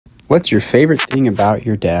What's your favorite thing about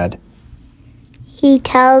your dad? He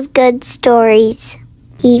tells good stories.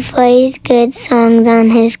 He plays good songs on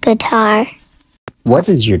his guitar. What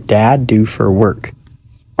does your dad do for work?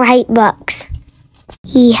 Write books.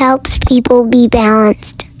 He helps people be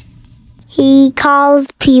balanced. He calls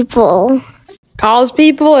people. Calls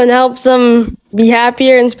people and helps them be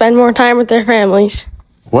happier and spend more time with their families.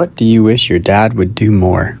 What do you wish your dad would do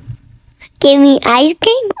more? Give me ice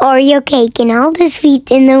cream, Oreo cake, and all the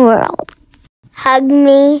sweets in the world. Hug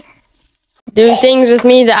me. Do things with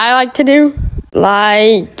me that I like to do,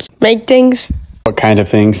 like make things. What kind of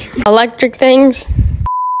things? Electric things.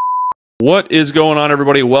 What is going on,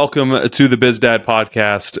 everybody? Welcome to the BizDad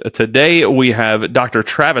podcast. Today we have Dr.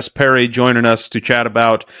 Travis Parry joining us to chat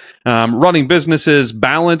about running businesses,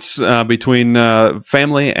 balance between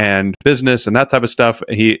family and business and that type of stuff.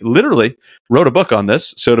 He literally wrote a book on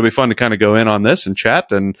this, so it'll be fun to kind of go in on this and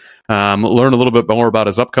chat and learn a little bit more about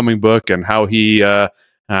his upcoming book and how he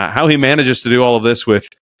manages to do all of this with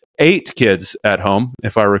 8 kids at home,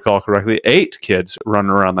 if I recall correctly. 8 kids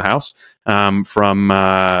running around the house from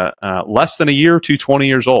less than a year to 20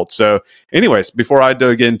 years old. So anyways, before I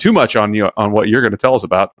dig in too much on what you're going to tell us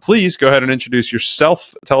about, please go ahead and introduce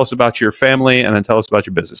yourself. Tell us about your family, and then tell us about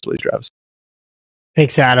your business, please, Travis.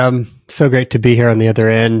 Thanks, Adam. So great to be here on the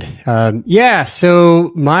other end.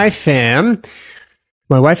 So my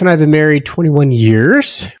wife and I have been married 21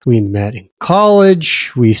 years. We met in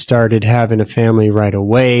college. We started having a family right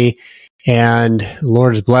away, and the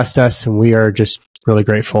Lord has blessed us, and we are just really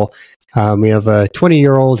grateful. We have a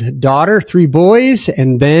 20-year-old daughter, 3 boys,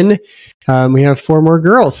 and then we have 4 more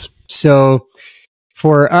girls. So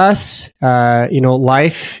for us,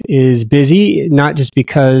 life is busy, not just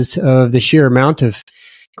because of the sheer amount of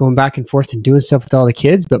going back and forth and doing stuff with all the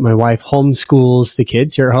kids, but my wife homeschools the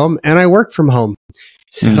kids here at home, and I work from home.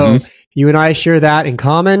 So you and I share that in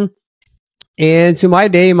common. And so my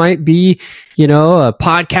day might be, a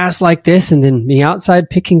podcast like this, and then me outside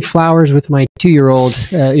picking flowers with my 2-year-old,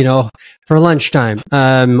 for lunchtime,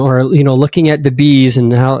 or, looking at the bees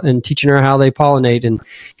and teaching her how they pollinate, and,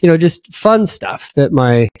 just fun stuff that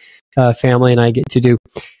my family and I get to do.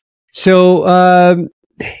 So, a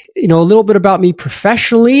little bit about me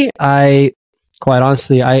professionally. Quite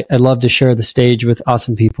honestly, I love to share the stage with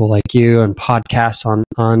awesome people like you and podcasts on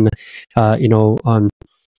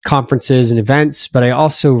conferences and events, but I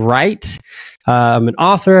also write. I'm an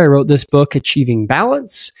author. I wrote this book, Achieving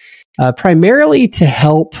Balance, primarily to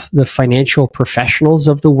help the financial professionals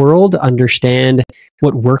of the world understand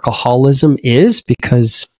what workaholism is,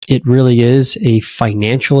 because it really is a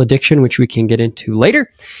financial addiction, which we can get into later.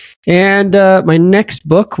 And my next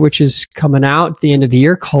book, which is coming out at the end of the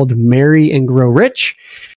year, called Marry and Grow Rich,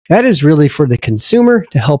 that is really for the consumer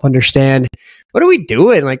to help understand, what are we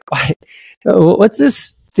doing? Like, what's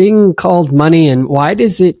this thing called money, and why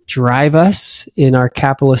does it drive us in our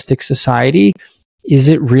capitalistic society? Is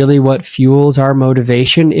it really what fuels our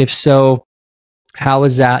motivation? If so, how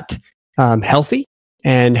is that healthy?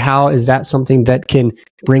 And how is that something that can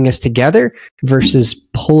bring us together versus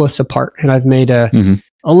pull us apart? And I've made a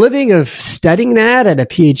living of studying that at a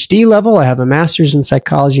PhD level. I have a master's in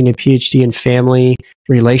psychology and a PhD in family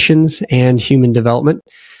relations and human development.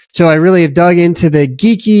 So I really have dug into the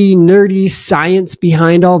geeky, nerdy science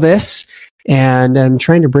behind all this, and I'm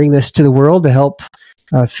trying to bring this to the world to help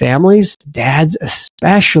families, dads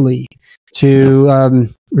especially, to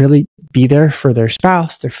really be there for their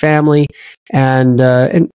spouse, their family,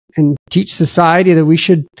 and teach society that we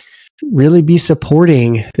should really be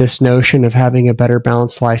supporting this notion of having a better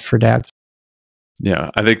balanced life for dads.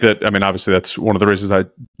 Yeah, I think that, obviously that's one of the reasons I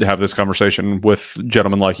have this conversation with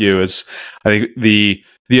gentlemen like you is I think the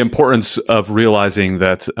importance of realizing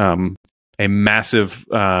that a massive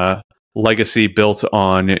legacy built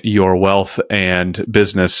on your wealth and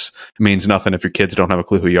business means nothing if your kids don't have a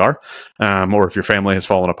clue who you are, or if your family has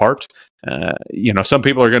fallen apart. Some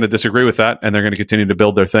people are going to disagree with that, and they're going to continue to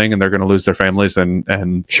build their thing, and they're going to lose their families, and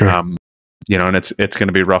sure. And it's going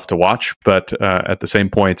to be rough to watch. But at the same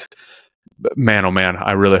point, man, oh man,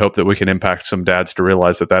 I really hope that we can impact some dads to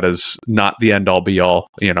realize that is not the end all be all.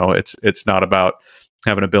 It's not about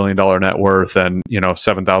having $1 billion net worth and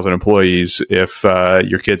 7,000 employees if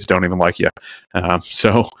your kids don't even like you.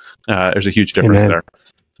 So there's a huge difference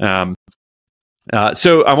there.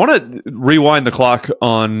 So I want to rewind the clock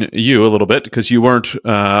on you a little bit, because you weren't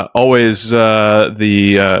always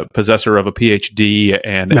the possessor of a PhD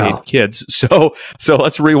and No. 8 kids. So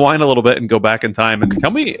let's rewind a little bit and go back in time and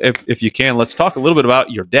tell me, if you can, let's talk a little bit about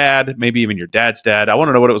your dad, maybe even your dad's dad. I want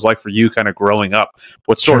to know what it was like for you kind of growing up.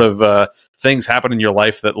 What sort of things happened in your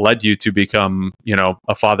life that led you to become,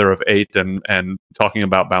 a father of 8 and talking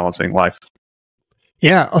about balancing life?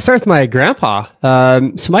 Yeah, I'll start with my grandpa.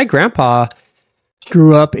 So my grandpa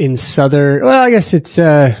grew up in southern-ish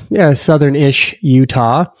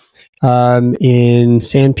Utah, in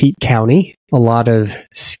San Pete County. A lot of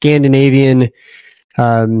Scandinavian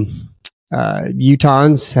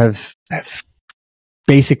Utahns have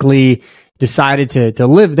basically decided to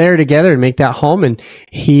live there together and make that home. And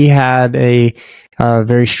he had a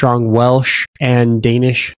very strong Welsh and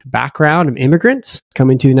Danish background of immigrants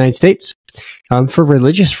coming to the United States for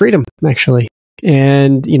religious freedom, actually.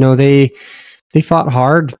 And, they fought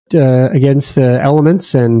hard against the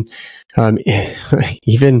elements, and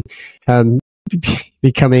even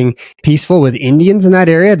becoming peaceful with Indians in that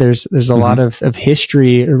area. There's a lot of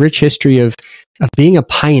history, a rich history of being a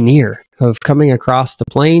pioneer, of coming across the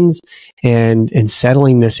plains and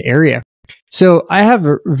settling this area. So I have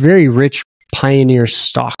a very rich pioneer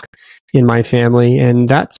stock in my family, and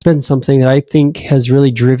that's been something that I think has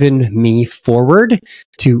really driven me forward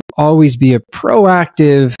to always be a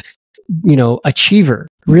proactive, achiever,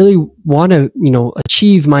 really want to,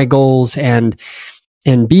 achieve my goals and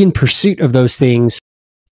be in pursuit of those things.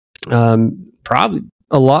 Probably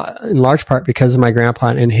a lot, in large part, because of my grandpa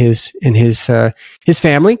and his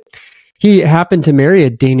family. He happened to marry a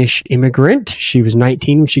Danish immigrant. She was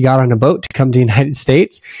 19 when she got on a boat to come to the United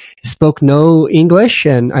States. Spoke no English,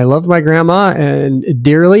 and I love my grandma and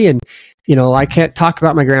dearly. And I can't talk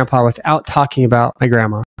about my grandpa without talking about my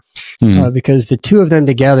grandma. Because the two of them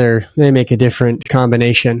together, they make a different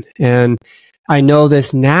combination. And I know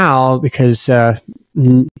this now because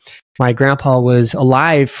my grandpa was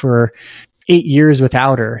alive for 8 years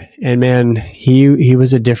without her. And man, he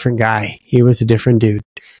was a different guy. He was a different dude.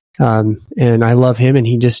 And I love him. And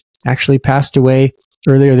he just actually passed away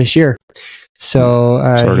earlier this year. So,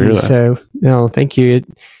 thank you.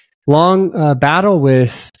 Long battle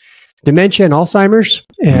with dementia and Alzheimer's.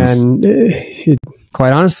 And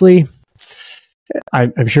quite honestly,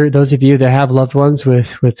 I'm sure those of you that have loved ones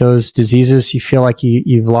with those diseases, you feel like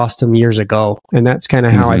you've lost them years ago. And that's kind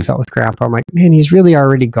of how I felt with Grandpa. I'm like, man, he's really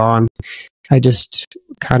already gone. I just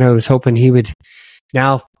kind of was hoping he would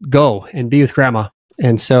now go and be with Grandma.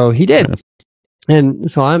 And so he did.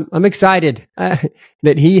 And so I'm excited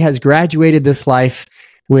that he has graduated this life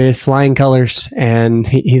with flying colors, and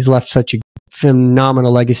he's left such a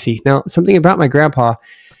phenomenal legacy. Now, something about my grandpa,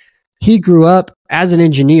 he grew up as an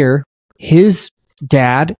engineer. His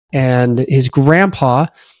dad and his grandpa,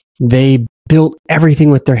 they built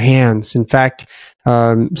everything with their hands. In fact,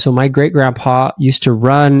 so my great grandpa used to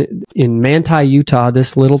run in Manti, Utah,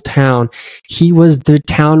 this little town. He was the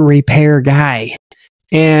town repair guy.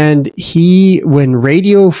 And when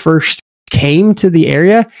radio first came to the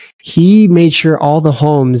area, he made sure all the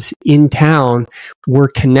homes in town were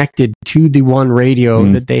connected to the one radio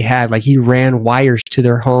that they had. Like, he ran wires to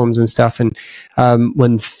their homes and stuff. And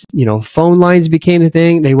when phone lines became a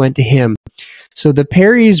thing, they went to him. So the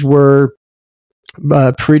Parrys were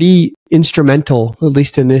pretty instrumental, at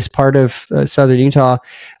least in this part of southern Utah,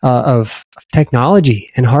 of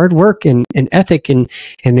technology and hard work and ethic, and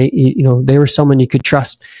they were someone you could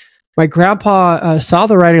trust. My grandpa saw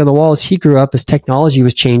the writing on the wall as he grew up, as technology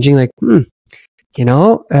was changing. Like,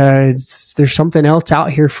 there's something else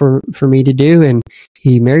out here for me to do. And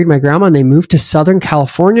he married my grandma, and they moved to Southern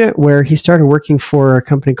California, where he started working for a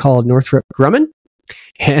company called Northrop Grumman.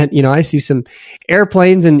 And, I see some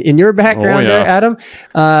airplanes in your background there, Adam.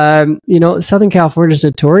 Southern California is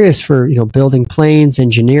notorious for, building planes,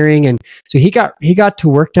 engineering. And so he got to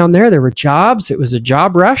work down there. There were jobs. It was a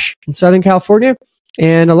job rush in Southern California.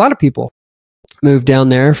 And a lot of people moved down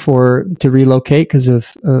there to relocate because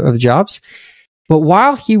of jobs. But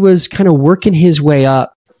while he was kind of working his way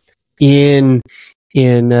up in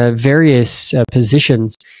various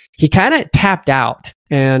positions, he kind of tapped out.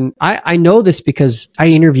 And I know this because I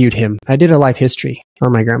interviewed him. I did a life history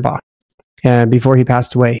on my grandpa before he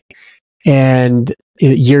passed away. And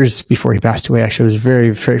years before he passed away, actually, I was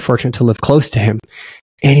very, very fortunate to live close to him.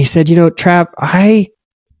 And he said, Trav,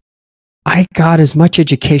 I got as much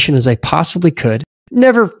education as I possibly could.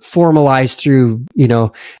 Never formalized through,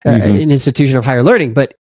 an institution of higher learning,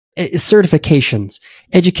 but certifications,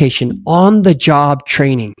 education, on the job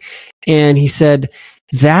training. And he said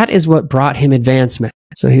that is what brought him advancement.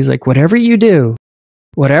 So he's like, whatever you do,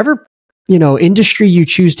 whatever, industry you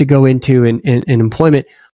choose to go into in employment,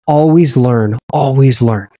 always learn, always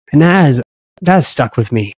learn. And that has stuck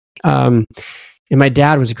with me. And my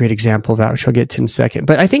dad was a great example of that, which I'll get to in a second.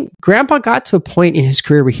 But I think Grandpa got to a point in his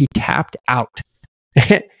career where he tapped out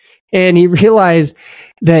and he realized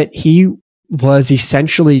that he was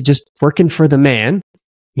essentially just working for the man.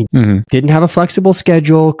 He didn't have a flexible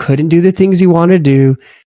schedule, couldn't do the things he wanted to do,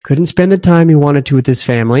 couldn't spend the time he wanted to with his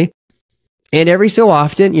family. And every so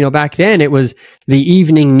often, back then it was the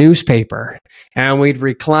evening newspaper, and we'd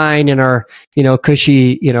recline in our,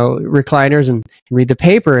 cushy, recliners and read the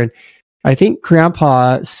paper. And I think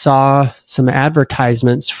Grandpa saw some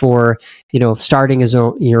advertisements for, starting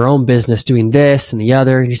your own business, doing this and the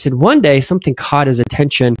other. And he said one day something caught his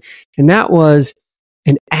attention, and that was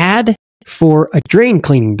an ad for a drain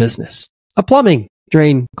cleaning business, a plumbing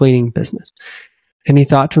drain cleaning business. And he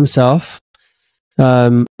thought to himself,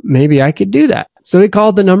 maybe I could do that. So he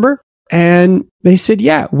called the number and they said,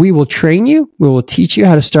 yeah, we will train you. We will teach you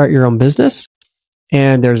how to start your own business.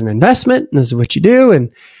 And there's an investment. And this is what you do.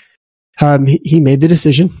 And he made the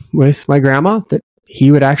decision with my grandma that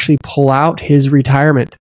he would actually pull out his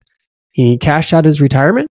retirement. He cashed out his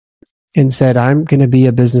retirement and said, I'm going to be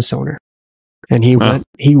a business owner. And he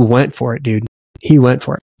went for it, dude. He went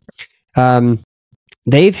for it.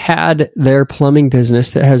 They've had their plumbing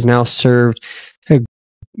business that has now served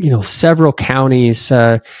several counties,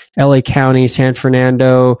 LA County, San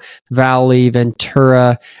Fernando Valley,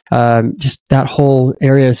 Ventura, just that whole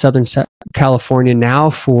area of Southern California now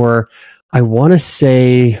for, I want to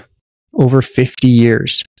say, over 50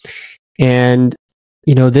 years. And,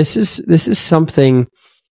 this is something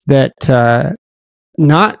that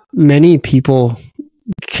not many people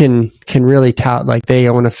can really tout, like they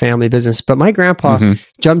own a family business. But my grandpa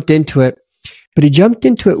jumped into it, but he jumped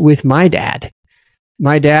into it with my dad.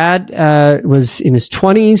 My dad was in his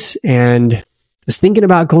 20s and was thinking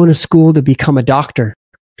about going to school to become a doctor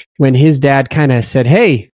when his dad kind of said,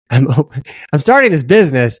 hey, I'm starting this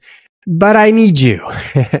business, but I need you.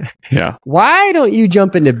 Yeah. Why don't you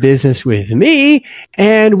jump into business with me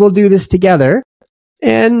and we'll do this together?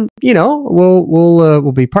 And,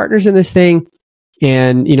 we'll be partners in this thing.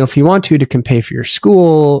 And, if you want to can pay for your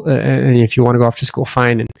school. And if you want to go off to school,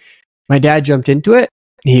 fine. And my dad jumped into it.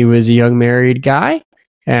 He was a young married guy.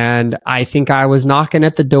 And I think I was knocking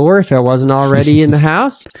at the door if I wasn't already in the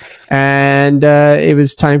house. And it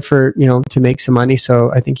was time for, to make some money.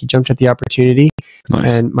 So I think he jumped at the opportunity.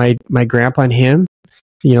 Nice. And my grandpa and him,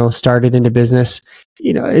 started into business.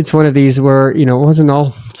 It's one of these where, it wasn't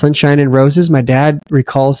all sunshine and roses. My dad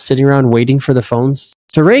recalls sitting around waiting for the phones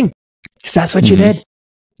to ring. Because that's what you did.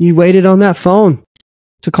 You waited on that phone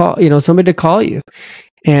to call, somebody to call you.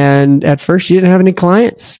 And at first you didn't have any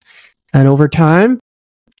clients. And over time,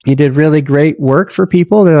 you did really great work for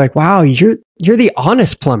people. They're like, wow, you're the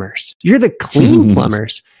honest plumbers. You're the clean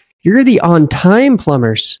plumbers. You're the on-time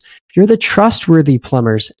plumbers. You're the trustworthy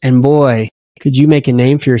plumbers. And boy, could you make a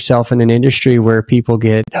name for yourself in an industry where people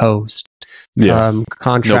get hosed. Yeah.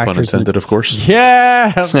 Contractors. No pun intended, of course.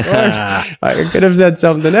 Yeah, of course. I could have said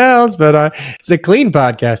something else, but it's a clean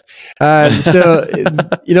podcast. I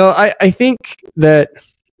think that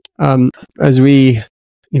as we,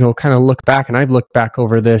 kind of look back, and I've looked back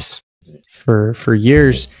over this for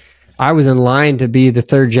years, I was in line to be the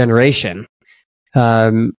third generation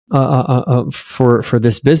for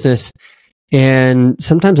this business. And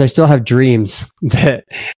sometimes I still have dreams that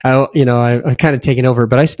I've kind of taken over,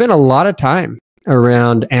 but I spent a lot of time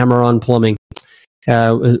around Amaron Plumbing,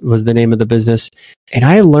 was the name of the business. And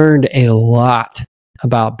I learned a lot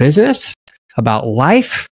about business, about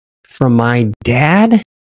life from my dad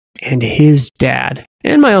and his dad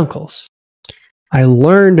and my uncles. I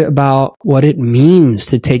learned about what it means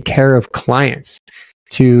to take care of clients,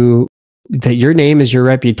 that your name is your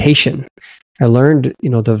reputation. I learned,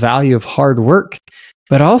 the value of hard work,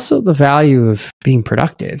 but also the value of being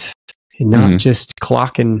productive and not just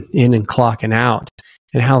clocking in and clocking out,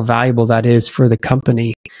 and how valuable that is for the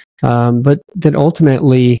company. But then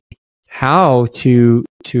ultimately how to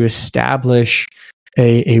establish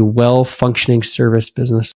a well-functioning service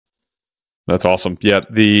business. That's awesome. Yeah.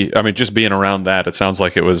 Just being around that, it sounds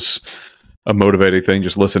like it was a motivating thing,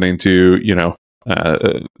 just listening to,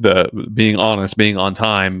 the being honest, being on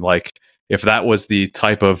time, like, if that was the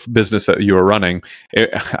type of business that you were running,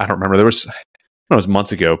 I don't remember. It was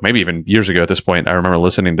months ago, maybe even years ago at this point. I remember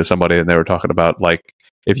listening to somebody and they were talking about like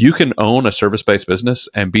If you can own a service-based business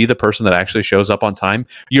and be the person that actually shows up on time,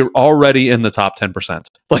 you're already in the top 10%.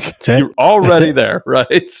 Like, you're already there,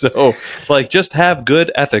 right? So, like, just have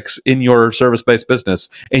good ethics in your service-based business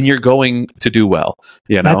and you're going to do well.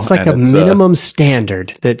 You know, that's like a minimum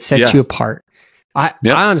standard that sets you apart. I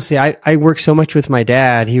honestly, I work so much with my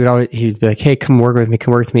dad. He'd be like, "Hey, come work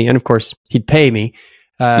with me," and of course, he'd pay me.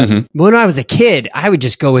 When I was a kid, I would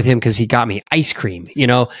just go with him because he got me ice cream. You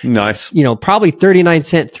know, nice. You know, probably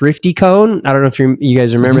 39-cent Thrifty cone. I don't know if you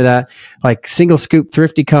guys remember that, like single scoop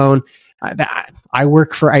Thrifty cone. I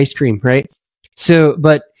work for ice cream, right? So,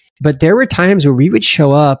 but there were times where we would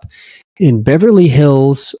show up in Beverly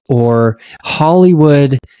Hills or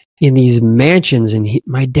Hollywood in these mansions, and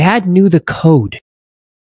my dad knew the code.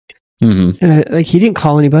 And like, he didn't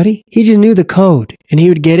call anybody; he just knew the code, and he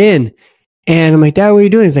would get in. And I'm like, Dad, what are you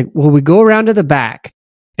doing? He's like, well, we go around to the back,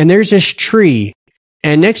 and there's this tree,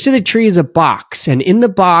 and next to the tree is a box, and in the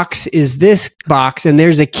box is this box, and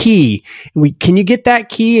there's a key. And can you get that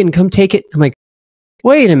key and come take it? I'm like,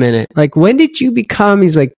 wait a minute, like, when did you become?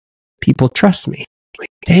 He's like, people trust me. I'm like,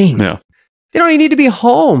 dang, they don't even need to be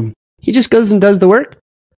home. He just goes and does the work.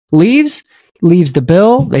 Leaves the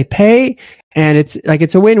bill, they pay, and it's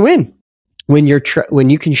a win-win when you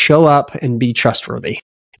can show up and be trustworthy.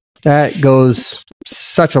 That goes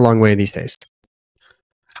such a long way these days.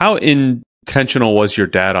 How intentional was your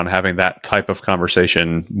dad on having that type of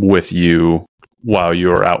conversation with you while you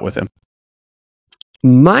were out with him?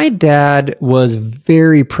 My dad was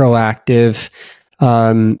very proactive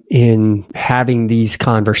in having these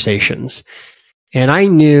conversations. And I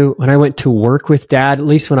knew when I went to work with Dad, at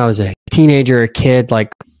least when I was a teenager or a kid,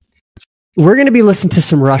 like, we're going to be listening to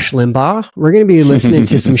some Rush Limbaugh. We're going to be listening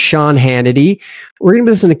to some Sean Hannity. We're going to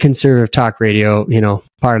be listening to conservative talk radio, you know,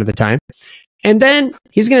 part of the time. And then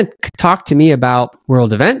he's going to talk to me about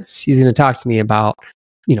world events. He's going to talk to me about,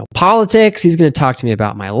 you know, politics. He's going to talk to me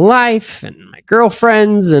about my life and my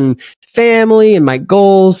girlfriends and family and my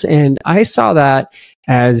goals. And I saw that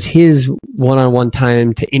as his one-on-one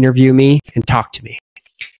time to interview me and talk to me,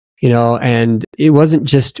 you know, and it wasn't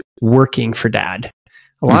just working for Dad.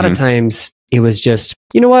 A lot of times it was just,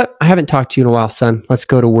 you know what? I haven't talked to you in a while, son. Let's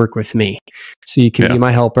go to work with me so you can be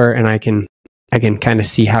my helper, and I can kind of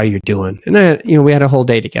see how you're doing. And you know, we had a whole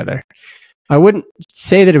day together. I wouldn't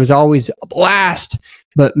say that it was always a blast,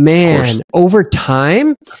 but man, over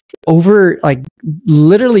time, over like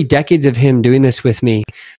literally decades of him doing this with me,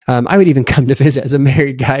 I would even come to visit as a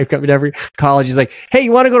married guy coming to every college. He's like, "Hey,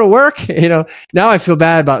 you want to go to work?" You know, now I feel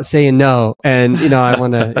bad about saying no, and you know, I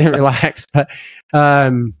want to relax, but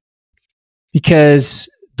because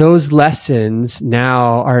those lessons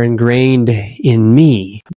now are ingrained in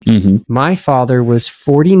me. My father was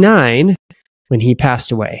 49 when he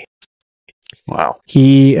passed away. Wow.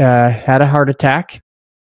 He had a heart attack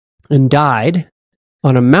and died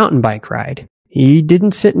on a mountain bike ride. He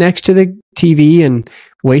didn't sit next to the TV and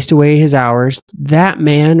waste away his hours. That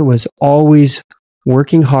man was always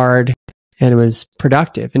working hard and was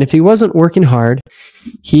productive. And if he wasn't working hard,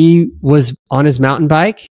 he was on his mountain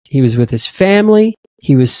bike, he was with his family,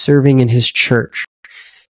 he was serving in his church.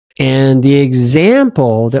 And the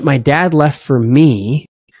example that my dad left for me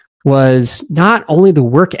was not only the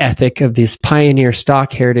work ethic of this pioneer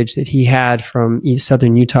stock heritage that he had from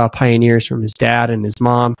Southern Utah pioneers, from his dad and his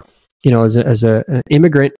mom, you know, as an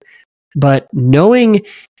immigrant, but knowing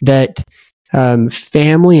that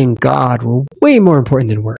family and God were way more important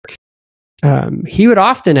than work. He would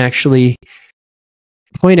often actually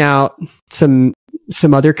point out some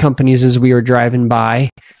other companies as we were driving by.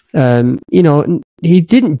 You know, he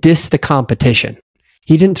didn't diss the competition.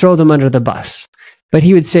 He didn't throw them under the bus. But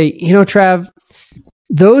he would say, you know, Trav,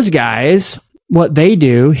 those guys, what they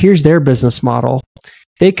do, here's their business model.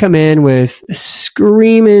 They come in with a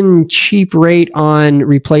screaming cheap rate on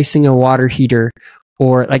replacing a water heater,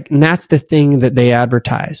 or like, and that's the thing that they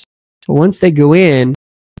advertise. But once they go in,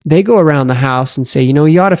 they go around the house and say, you know,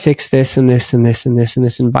 you ought to fix this and this and this and this and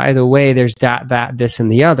this. And by the way, there's that, this and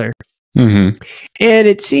the other. And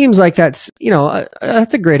it seems like that's, you know,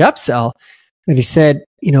 that's a great upsell. And he said,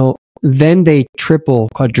 you know, then they triple,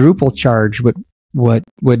 quadruple charge what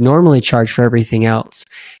would normally charge for everything else.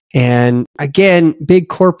 And again, big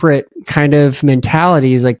corporate kind of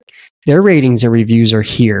mentality is like their ratings and reviews are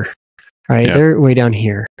here, right? Yeah. They're way down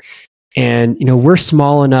here. And, you know, we're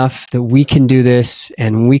small enough that we can do this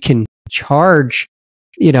and we can charge,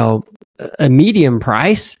 you know, a medium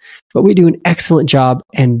price, but we do an excellent job.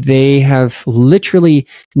 And they have literally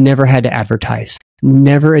never had to advertise,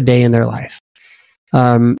 never a day in their life.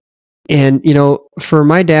 And, for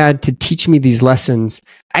my dad to teach me these lessons,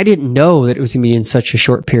 I didn't know that it was going to be in such a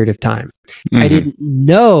short period of time. I didn't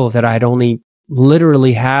know that I'd only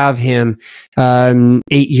literally have him 8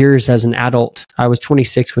 years as an adult. I was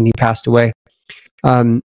 26 when he passed away.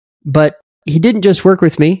 But he didn't just work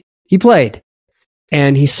with me. He played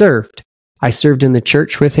and he served. I served in the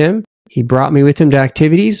church with him. He brought me with him to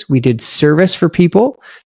activities. We did service for people.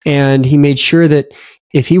 And he made sure that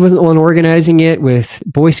if he wasn't the one organizing it with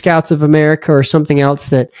Boy Scouts of America or something else,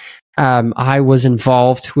 that I was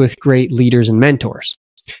involved with great leaders and mentors.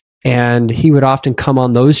 And he would often come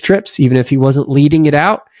on those trips, even if he wasn't leading it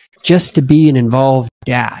out, just to be an involved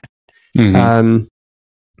dad.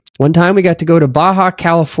 One time we got to go to Baja,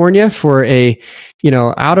 California for a,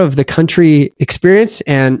 out of the country experience.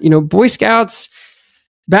 And, Boy Scouts,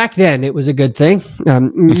 back then it was a good thing.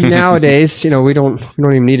 Nowadays, we don't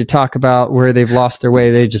even need to talk about where they've lost their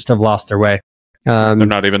way. They just have lost their way. They're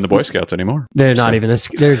not even the Boy Scouts anymore. They're not even this.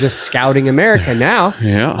 They're just Scouting America now.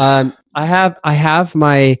 Yeah. I have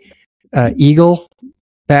my Eagle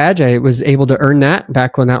badge. I was able to earn that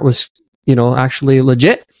back when that was, actually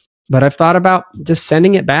legit. But I've thought about just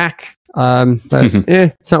sending it back. But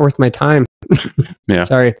it's not worth my time. Yeah.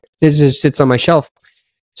 Sorry. This just sits on my shelf.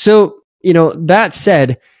 So, that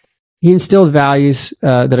said, he instilled values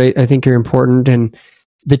that I think are important. And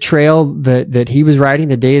the trail that he was riding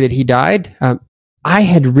the day that he died, I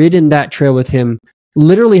had ridden that trail with him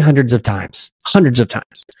literally hundreds of times.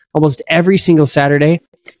 Almost every single Saturday,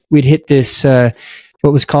 we'd hit this,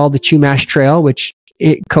 what was called the Chumash Trail, which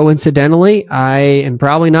coincidentally, and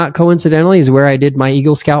probably not coincidentally, is where I did my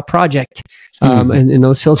Eagle Scout project in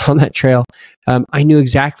those hills on that trail. I knew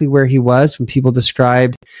exactly where he was when people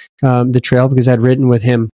described the trail because I'd ridden with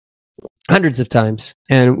him hundreds of times.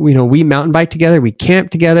 And, we mountain bike together, we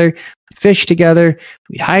camped together, fish together,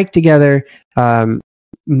 we'd hike together.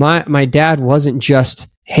 My dad wasn't just,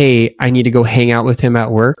 hey, I need to go hang out with him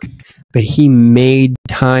at work, but he made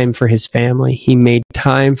time for his family. He made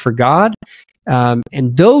time for God.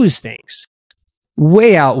 And those things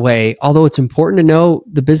way outweigh, although it's important to know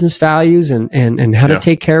the business values and how to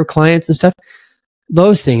take care of clients and stuff,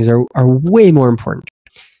 those things are way more important.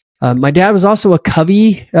 My dad was also a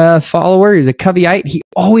Covey follower. He was a Coveyite. He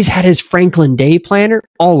always had his Franklin Day planner,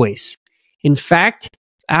 always. In fact,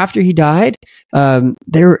 after he died, my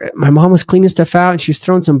mom was cleaning stuff out and she was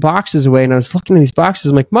throwing some boxes away. And I was looking at these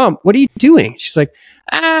boxes. I'm like, Mom, what are you doing? She's like,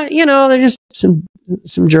 they're just some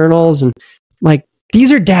journals. And I'm like,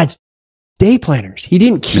 these are Dad's day planners. He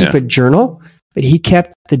didn't keep a journal, but he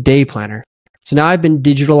kept the day planner. So now I've been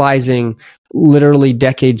digitalizing literally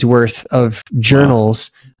decades worth of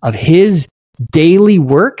journals of his daily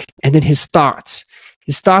work and then his thoughts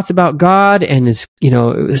about God and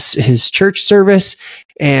his church service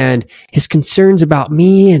and his concerns about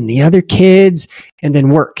me and the other kids and then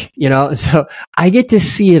work, so I get to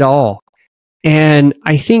see it all. And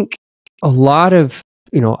I think a lot of,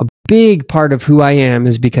 a big part of who I am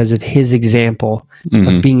is because of his example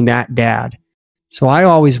of being that dad. So I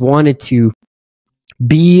always wanted to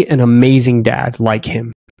be an amazing dad like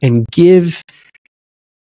him and give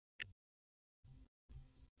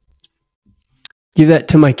that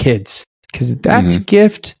to my kids because that's a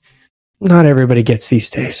gift not everybody gets these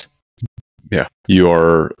days. Yeah, you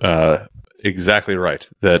are exactly right.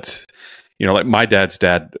 That, like my dad's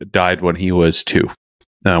dad died when he was 2,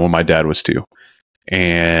 when my dad was 2.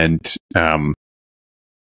 And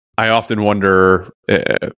I often wonder,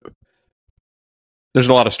 there's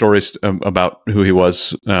a lot of stories about who he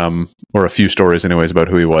was, or a few stories anyways about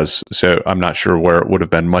who he was. So I'm not sure where it would have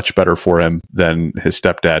been much better for him than his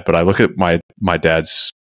stepdad. But I look at my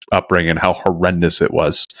dad's upbringing and how horrendous it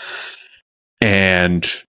was. And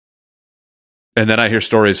then I hear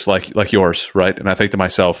stories like yours, right? And I think to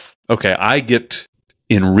myself, okay, I get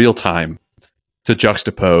in real time to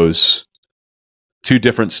juxtapose 2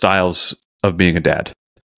 different styles of being a dad.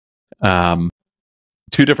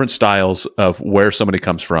 2 different styles of where somebody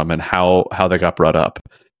comes from and how they got brought up.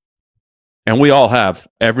 And we all have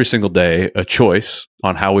every single day a choice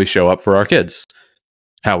on how we show up for our kids,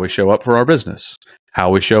 how we show up for our business,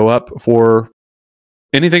 how we show up for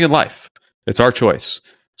anything in life. It's our choice.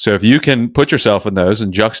 So if you can put yourself in those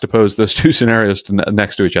and juxtapose those 2 scenarios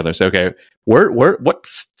next to each other, say, okay, what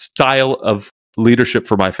style of leadership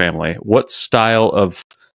for my family, what style of,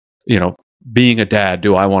 being a dad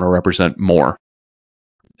do I want to represent more?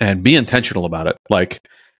 And be intentional about it. Like,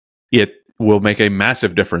 it will make a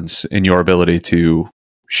massive difference in your ability to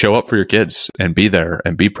show up for your kids and be there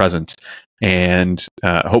and be present. And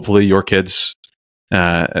hopefully your kids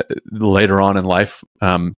later on in life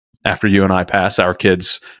after you and I pass, our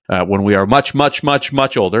kids, when we are much, much, much,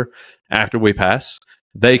 much older, after we pass,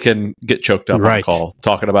 they can get choked up on a call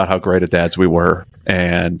talking about how great of dads we were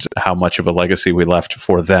and how much of a legacy we left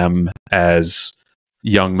for them as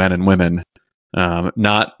young men and women.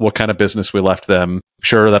 Not what kind of business we left them.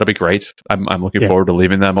 Sure, that'll be great. I'm looking forward to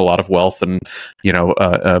leaving them a lot of wealth and, you know,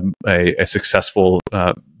 a successful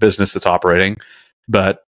business that's operating.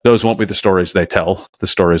 But those won't be the stories they tell. The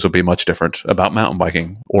stories will be much different about mountain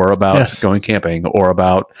biking or about going camping or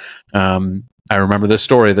about, I remember this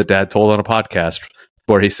story that Dad told on a podcast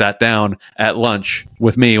where he sat down at lunch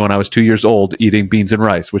with me when I was 2 years old eating beans and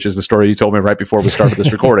rice, which is the story you told me right before we started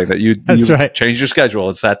this recording, that you changed your schedule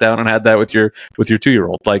and sat down and had that with your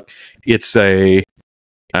 2-year-old. Like, it's a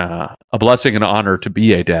blessing and honor to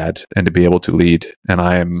be a dad and to be able to lead. And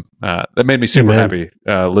I am, that made me super happy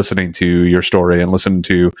listening to your story and listening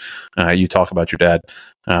to you talk about your dad.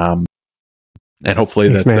 And hopefully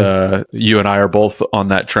you and I are both on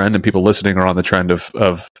that trend, and people listening are on the trend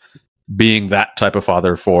of being that type of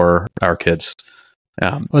father for our kids.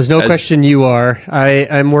 Well, there's no question you are.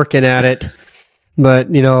 I'm working at it,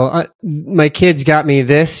 but you know, my kids got me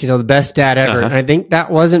this, you know, the best dad ever. And I think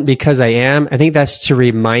that wasn't because I am. I think that's to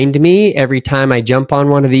remind me every time I jump on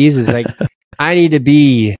one of these is like, I need to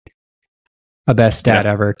be a best dad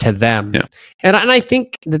ever to them. Yeah. And I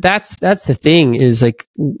think that's the thing is like,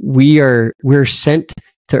 we're sent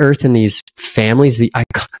to earth in these families. I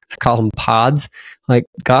call them pods. Like,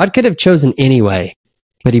 God could have chosen any way,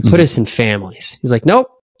 but he put us in families. He's like, nope,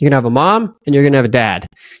 you're going to have a mom and you're going to have a dad,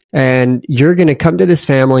 and you're going to come to this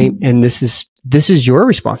family, and this is your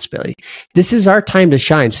responsibility. This is our time to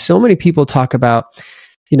shine. So many people talk about,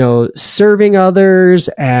 you know, serving others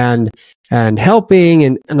and helping.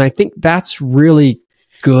 And I think that's really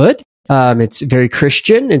good. It's very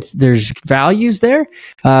Christian. There's values there.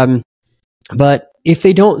 But if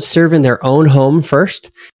they don't serve in their own home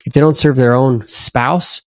first, if they don't serve their own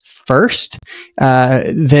spouse first,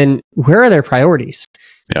 then where are their priorities?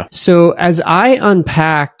 Yeah. So as I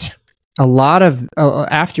unpacked a lot of,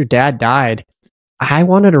 after Dad died, I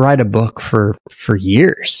wanted to write a book for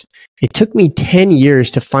years. It took me 10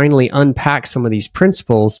 years to finally unpack some of these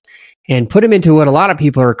principles and put them into what a lot of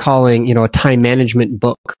people are calling, you know, a time management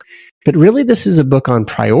book. But really, this is a book on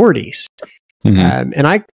priorities. And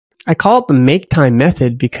I call it the make time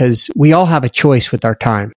method because we all have a choice with our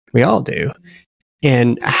time. We all do.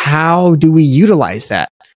 And how do we utilize that?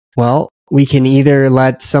 Well, we can either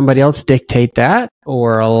let somebody else dictate that,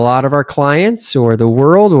 or a lot of our clients or the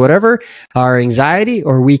world or whatever, our anxiety,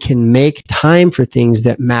 or we can make time for things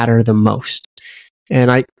that matter the most.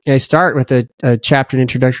 And I start with a chapter, an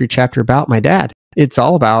introductory chapter about my dad. It's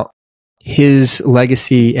all about his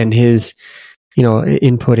legacy and his, you know,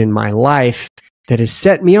 input in my life that has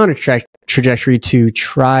set me on a trajectory to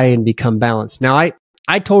try and become balanced. Now,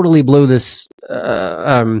 I totally blew this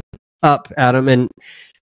up, Adam, and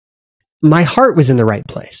my heart was in the right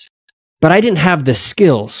place, but I didn't have the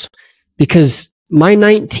skills because my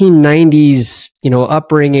 1990s, you know,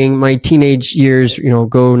 upbringing, my teenage years, you know,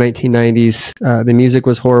 go 1990s. The music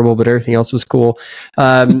was horrible, but everything else was cool.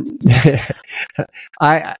 I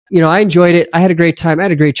enjoyed it. I had a great time. I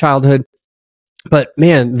had a great childhood. But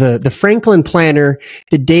man, the Franklin planner,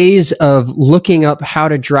 the days of looking up how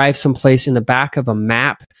to drive someplace in the back of a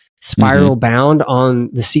map, spiral bound on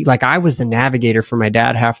the seat, like I was the navigator for my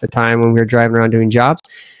dad half the time when we were driving around doing jobs.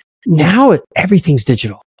 Now everything's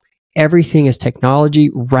digital. Everything is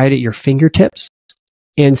technology right at your fingertips.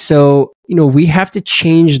 And so, you know, we have to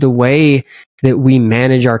change the way that we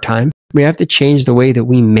manage our time. We have to change the way that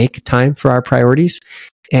we make time for our priorities.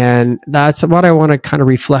 And that's what I want to kind of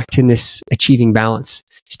reflect in this achieving balance.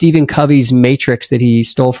 Stephen Covey's matrix that he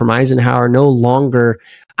stole from Eisenhower no longer,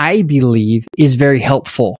 I believe, is very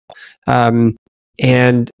helpful.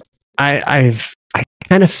 And I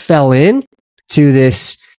kind of fell in to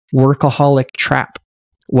this workaholic trap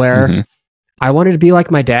where I wanted to be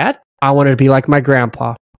like my dad. I wanted to be like my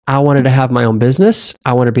grandpa. I wanted to have my own business.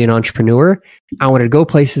 I wanted to be an entrepreneur. I wanted to go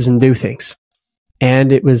places and do things.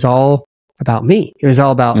 And it was all about me. It was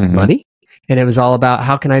all about money. And it was all about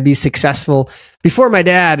how can I be successful before my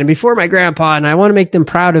dad and before my grandpa. And I want to make them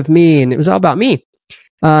proud of me. And it was all about me.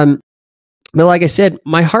 But like I said,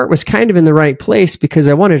 my heart was kind of in the right place because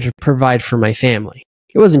I wanted to provide for my family.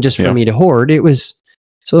 It wasn't just for me to hoard. It was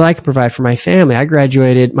so that I could provide for my family. I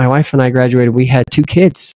graduated, my wife and I graduated, we had 2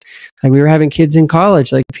 kids. Like we were having kids in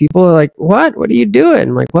college. Like people are like, what are you doing?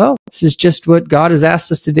 I'm like, well, this is just what God has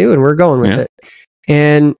asked us to do and we're going with it.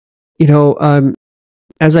 And, you know,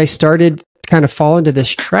 as I started to kind of fall into this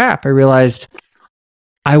trap, I realized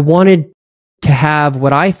I wanted to have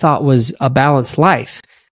what I thought was a balanced life.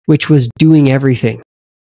 which was doing everything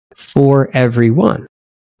for everyone.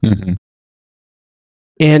 Mm-hmm.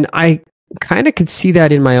 And I kind of could see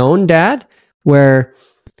that in my own dad, where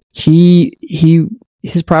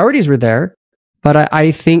his priorities were there, but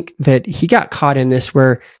I think that he got caught in this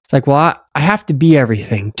where it's like, well, I have to be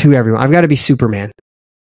everything to everyone. I've got to be Superman.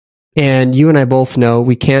 And you and I both know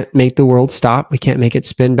we can't make the world stop. We can't make it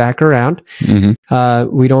spin back around.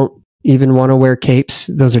 Mm-hmm. We don't even want to wear capes.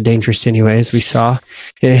 Those are dangerous anyways, we saw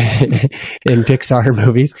in Pixar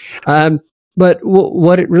movies. But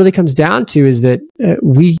what it really comes down to is that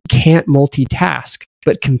we can't multitask.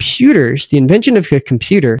 But computers, the invention of a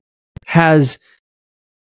computer has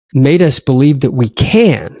made us believe that we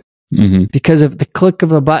can. Mm-hmm. Because of the click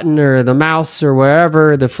of a button or the mouse or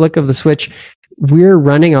wherever, the flick of the switch, we're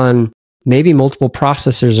running on maybe multiple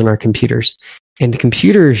processors in our computers. And the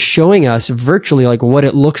computer is showing us virtually like what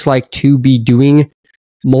it looks like to be doing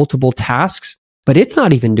multiple tasks, but it's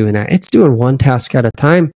not even doing that. It's doing one task at a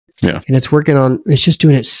time. Yeah. And it's just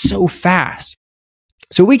doing it so fast.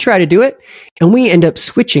 So we try to do it and we end up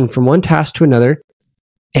switching from one task to another.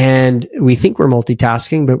 And we think we're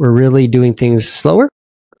multitasking, but we're really doing things slower,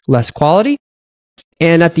 less quality.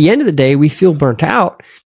 And at the end of the day, we feel burnt out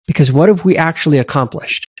because what have we actually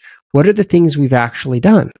accomplished? What are the things we've actually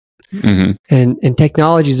done? Mm-hmm. And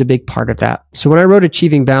technology is a big part of that. So when I wrote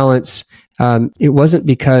Achieving Balance, it wasn't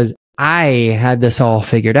because I had this all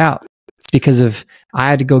figured out. It's because I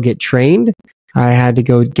had to go get trained. I had to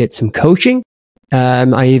go get some coaching.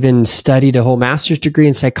 I even studied a whole master's degree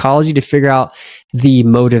in psychology to figure out the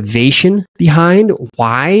motivation behind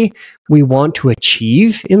why we want to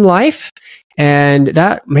achieve in life. And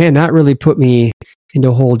that really put me into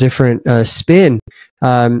a whole different spin.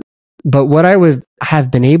 But what I would have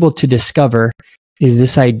been able to discover is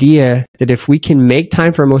this idea that if we can make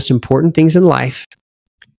time for our most important things in life,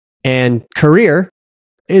 and career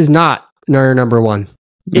is not our number one.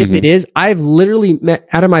 Mm-hmm. If it is, I've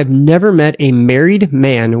never met a married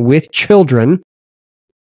man with children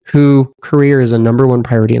who career is a number one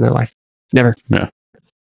priority in their life. Never. Yeah.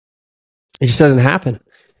 It just doesn't happen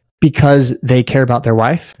because they care about their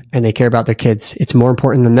wife and they care about their kids. It's more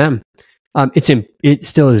important than them. It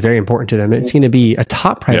still is very important to them. It's going to be a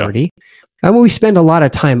top priority. Yeah. And we spend a lot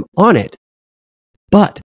of time on it.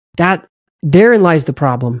 But therein lies the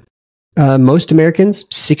problem. Most Americans,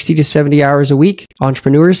 60 to 70 hours a week.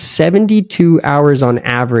 Entrepreneurs, 72 hours on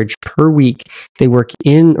average per week. They work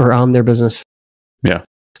in or on their business. Yeah.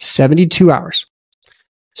 72 hours.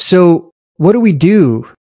 So what do we do?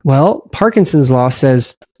 Well, Parkinson's law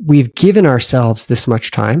says we've given ourselves this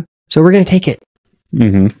much time, so we're going to take it.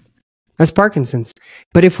 Mm-hmm. That's Parkinson's.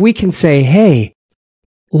 But if we can say, hey,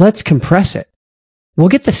 let's compress it, we'll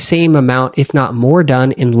get the same amount, if not more,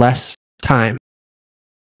 done in less time.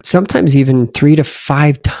 Sometimes even 3 to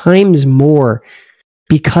 5 times more,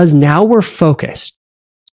 because now we're focused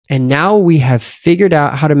and now we have figured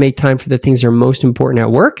out how to make time for the things that are most important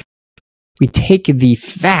at work. We take the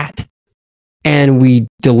fat and we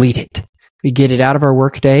delete it. We get it out of our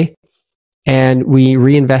workday and we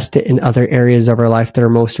reinvest it in other areas of our life that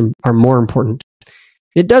are more important.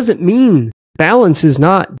 It doesn't mean balance is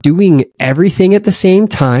not doing everything at the same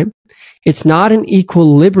time. It's not an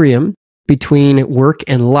equilibrium between work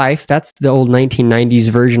and life. That's the old 1990s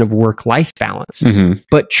version of work-life balance. Mm-hmm.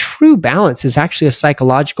 But true balance is actually a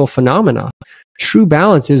psychological phenomenon. True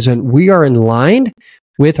balance is when we are in line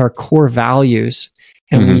with our core values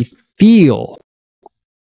and we feel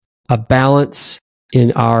a balance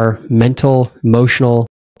in our mental, emotional,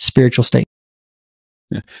 spiritual state.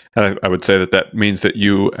 Yeah. I would say that means that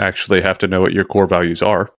you actually have to know what your core values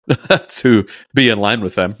are to be in line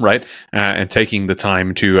with them, right? And taking the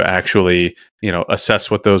time to actually,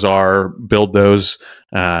 assess what those are, build those,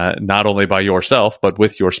 not only by yourself, but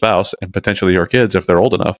with your spouse and potentially your kids if they're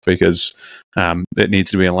old enough, because it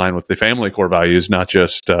needs to be in line with the family core values, not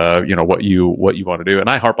just, what you want to do. And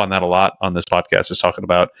I harp on that a lot on this podcast, is talking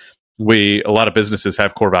about a lot of businesses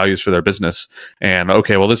have core values for their business, and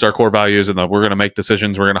okay, well, this is our core values, and then we're going to make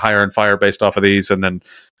decisions. We're going to hire and fire based off of these, and then,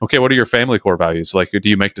 okay, what are your family core values? Like, do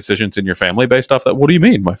you make decisions in your family based off that? What do you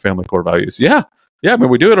mean, my family core values? Yeah. I mean,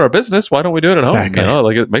 we do it in our business. Why don't we do it at home?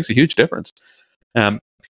 Exactly. It makes a huge difference.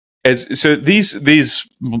 So these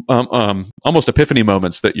almost epiphany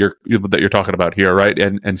moments that you're talking about here, right?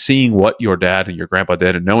 And seeing what your dad and your grandpa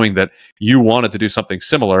did, and knowing that you wanted to do something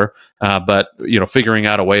similar, but figuring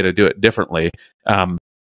out a way to do it differently.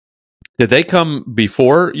 Did they come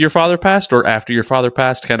before your father passed or after your father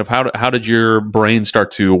passed? Kind of how did your brain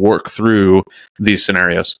start to work through these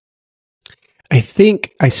scenarios? I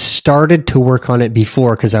think I started to work on it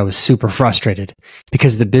before because I was super frustrated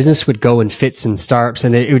because the business would go in fits and starts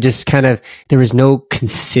and it would just there was no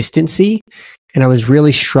consistency. And I was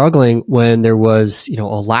really struggling when there was, a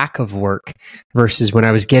lack of work versus when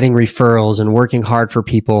I was getting referrals and working hard for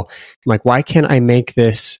people. I'm like, why can't I make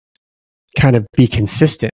this kind of be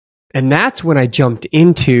consistent? And that's when I jumped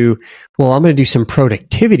into, well, I'm going to do some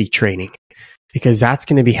productivity training because that's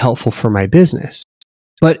going to be helpful for my business.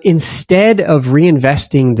 But instead of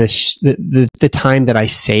reinvesting the time that I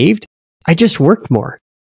saved, I just worked more.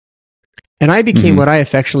 And I became what I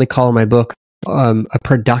affectionately call in my book, a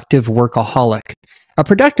productive workaholic. A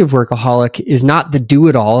productive workaholic is not the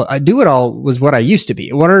do-it-all. A do-it-all was what I used to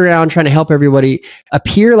be. I went around trying to help everybody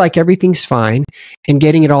appear like everything's fine and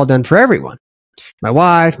getting it all done for everyone. My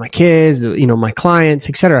wife, my kids, my clients,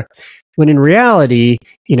 etc. When in reality,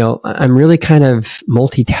 I'm really kind of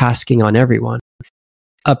multitasking on everyone.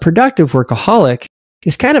 A productive workaholic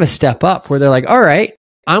is kind of a step up where they're like, all right,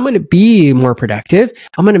 I'm going to be more productive.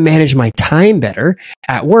 I'm going to manage my time better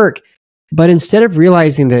at work. But instead of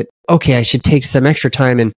realizing that, okay, I should take some extra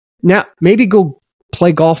time and now maybe go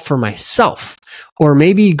play golf for myself, or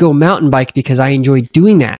maybe go mountain bike because I enjoy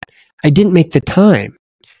doing that. I didn't make the time.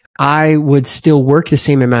 I would still work the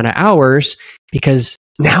same amount of hours because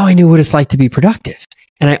now I knew what it's like to be productive.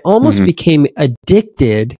 And I almost became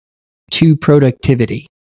addicted to productivity.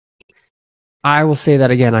 I will say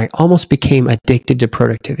that again. I almost became addicted to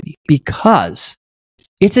productivity because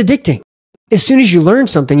it's addicting. As soon as you learn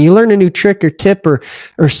something, you learn a new trick or tip or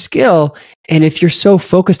skill. And if you're so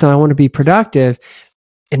focused on, I want to be productive,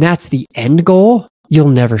 and that's the end goal, you'll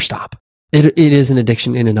never stop. It is an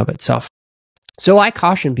addiction in and of itself. So I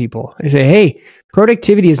caution people. I say, hey,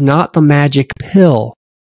 productivity is not the magic pill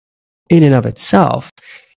in and of itself.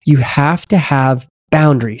 You have to have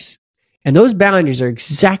boundaries. And those boundaries are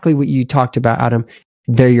exactly what you talked about, Adam.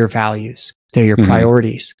 They're your values. They're your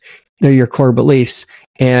priorities. They're your core beliefs.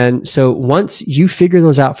 And so once you figure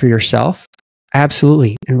those out for yourself,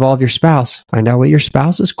 absolutely involve your spouse. Find out what your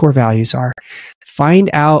spouse's core values are. Find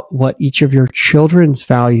out what each of your children's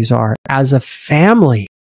values are. As a family,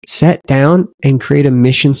 sit down and create a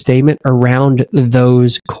mission statement around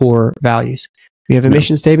those core values. We have a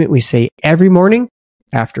mission statement we say every morning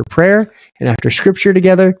after prayer and after scripture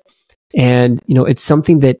together. And, it's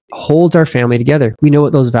something that holds our family together. We know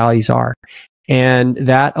what those values are. And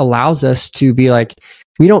that allows us to be like,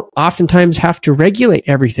 we don't oftentimes have to regulate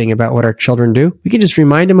everything about what our children do. We can just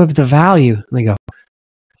remind them of the value. And they go,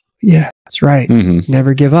 yeah, that's right.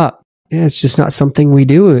 Never give up. Yeah, it's just not something we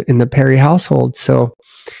do in the Parry household. So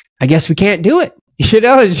I guess we can't do it. It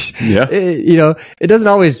doesn't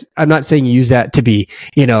always, I'm not saying use that to be,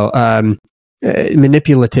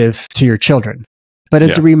 manipulative to your children. But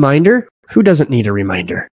as a reminder, who doesn't need a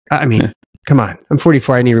reminder? I mean, come on. I'm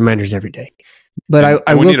 44. I need reminders every day. But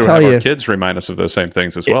I will tell you, our kids remind us of those same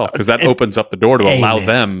things as well, because that opens up the door to allow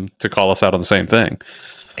them to call us out on the same thing.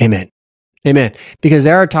 Amen. Because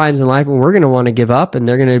there are times in life when we're going to want to give up, and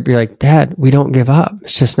they're going to be like, Dad, we don't give up.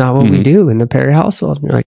 It's just not what we do in the Parry household. And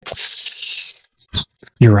you're like,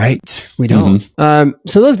 you're right. We don't.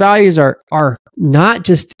 So those values are not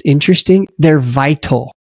just interesting. They're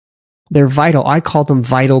vital. They're vital. I call them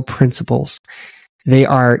vital principles. They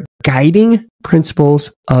are guiding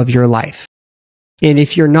principles of your life. And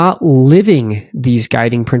if you're not living these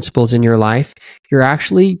guiding principles in your life, you're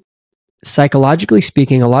actually, psychologically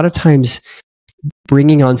speaking, a lot of times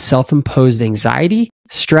bringing on self-imposed anxiety,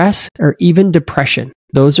 stress, or even depression.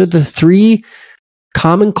 Those are the three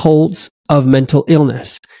common colds of mental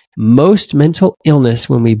illness. Most mental illness,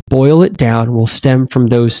 when we boil it down, will stem from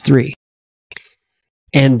those three.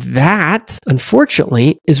 And that,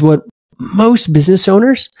 unfortunately, is what most business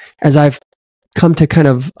owners, as I've come to kind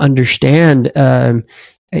of understand,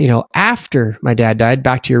 after my dad died,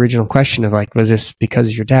 back to your original question of like, was this because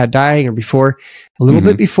of your dad dying or before? A little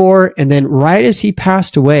bit before. And then right as he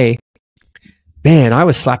passed away, man, I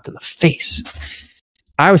was slapped in the face.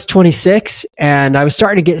 I was 26 and I was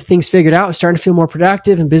starting to get things figured out. I was starting to feel more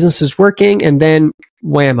productive and business was working. And then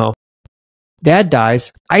whammo. Dad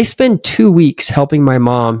dies. I spend 2 weeks helping my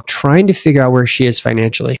mom trying to figure out where she is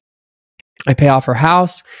financially. I pay off her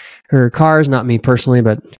house, her cars, not me personally,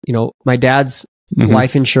 but my dad's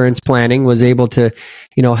life insurance planning was able to,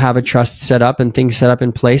 have a trust set up and things set up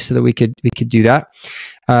in place so that we could do that.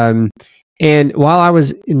 And while I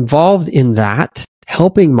was involved in that,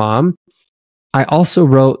 helping mom, I also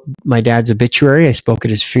wrote my dad's obituary. I spoke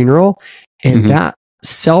at his funeral, and that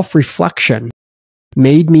self-reflection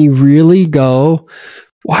made me really go,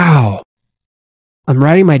 wow, I'm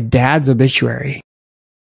writing my dad's obituary.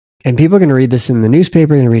 And people are going to read this in the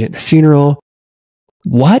newspaper, they're going to read it at the funeral.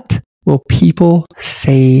 What will people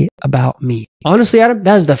say about me? Honestly, Adam,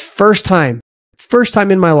 that is the first time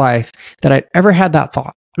in my life that I'd ever had that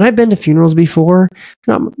thought. And I've been to funerals before.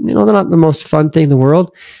 They're not the most fun thing in the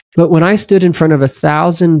world. But when I stood in front of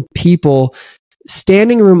 1,000 people,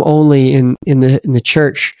 standing room only in the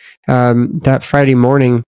church that Friday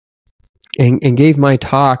morning, and gave my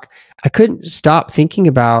talk, I couldn't stop thinking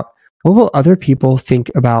about, what will other people think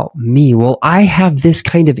about me? Will I have this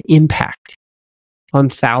kind of impact on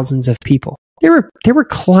thousands of people? There were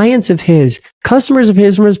clients of his, customers of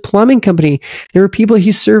his from his plumbing company. There were people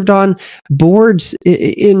he served on boards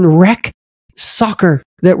in rec soccer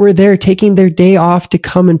that were there taking their day off to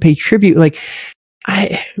come and pay tribute. Like,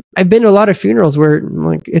 I've been to a lot of funerals where,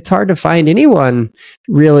 like, it's hard to find anyone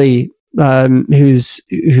really who's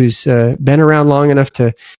been around long enough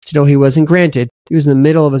to know he wasn't. Granted, he was in the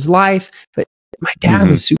middle of his life, but my dad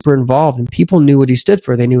was super involved, and people knew what he stood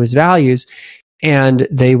for. They knew his values, and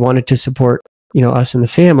they wanted to support, us and the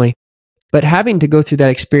family. But having to go through that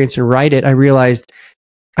experience and write it, I realized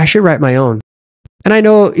I should write my own. And I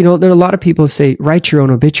know, there are a lot of people who say, write your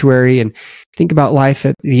own obituary and think about life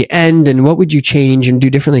at the end and what would you change and do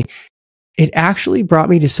differently. It actually brought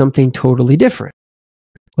me to something totally different.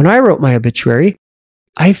 When I wrote my obituary,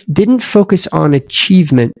 I didn't focus on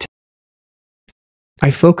achievement.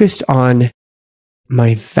 I focused on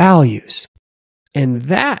my values. And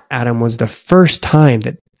that, Adam, was the first time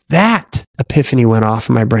that epiphany went off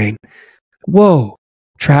in my brain. Whoa,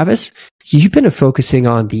 Travis, you've been focusing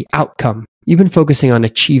on the outcome. You've been focusing on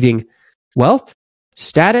achieving wealth,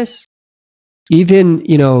 status, even,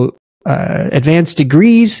 advanced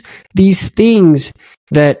degrees, these things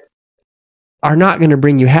that are not going to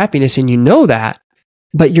bring you happiness, and you know that,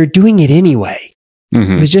 but you're doing it anyway.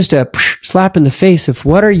 It was just a slap in the face of,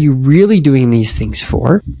 what are you really doing these things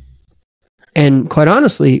for? And quite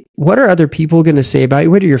honestly, what are other people going to say about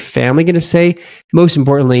you? What are your family going to say? Most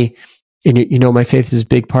importantly, and my faith is a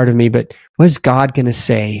big part of me, but what is God going to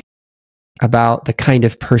say about the kind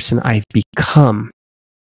of person I've become?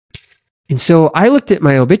 And so I looked at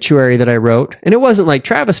my obituary that I wrote, and it wasn't like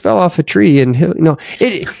Travis fell off a tree and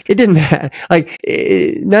it didn't matter. Like,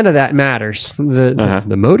 none of that matters.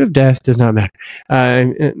 The mode of death does not matter,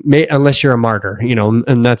 unless you're a martyr,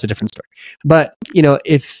 and that's a different story. But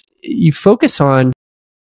if you focus on,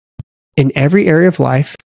 in every area of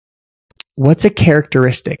life, what's a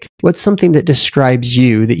characteristic? What's something that describes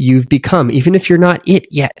you, that you've become, even if you're not it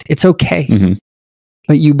yet? It's okay,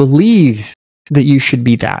 but you believe that you should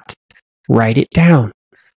be that. Write it down.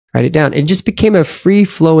 It just became a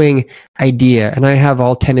free-flowing idea. And I have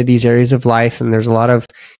all 10 of these areas of life, and there's a lot of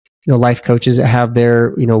life coaches that have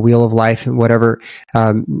their wheel of life and whatever.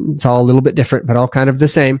 It's all a little bit different, but all kind of the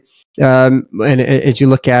same. And as you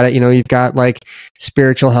look at it, you've got like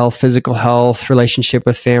spiritual health, physical health, relationship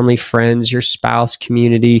with family, friends, your spouse,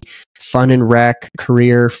 community, fun and rec,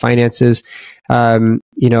 career, finances, and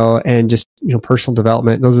just personal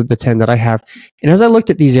development. Those are the 10 that I have. And as I looked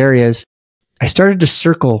at these areas, I started to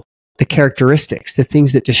circle the characteristics, the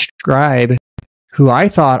things that describe who I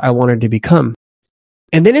thought I wanted to become.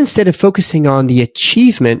 And then instead of focusing on the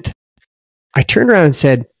achievement, I turned around and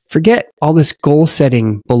said, forget all this goal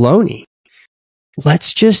setting baloney.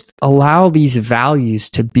 Let's just allow these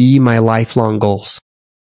values to be my lifelong goals.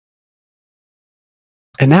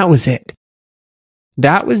 And that was it.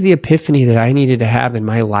 That was the epiphany that I needed to have in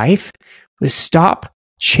my life, was stop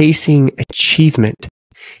chasing achievement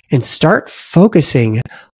and start focusing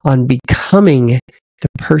on becoming the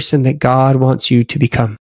person that God wants you to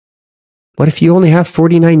become. What if you only have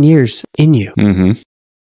 49 years in you? And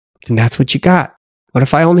that's what you got. What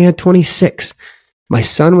if I only had 26? My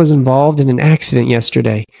son was involved in an accident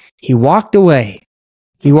yesterday. He walked away.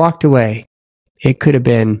 It could have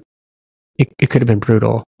been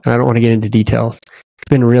brutal. And I don't want to get into details. It's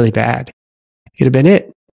been really bad. It could have been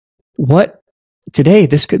it. Today,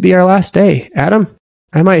 this could be our last day. Adam,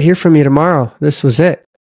 I might hear from you tomorrow. This was it.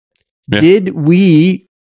 Yeah. Did we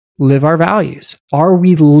live our values? Are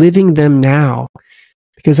we living them now?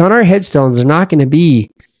 Because on our headstones, they're not going to be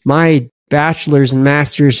my bachelor's and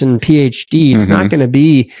master's and PhD. It's not going to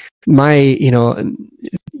be my,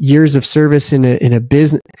 years of service in a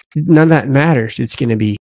business. None of that matters. It's going to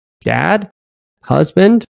be dad,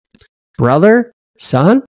 husband, brother,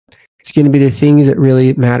 son. It's going to be the things that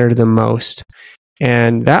really matter the most.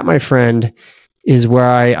 And that, my friend, is where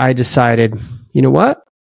I decided, you know what?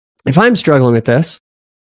 If I'm struggling with this,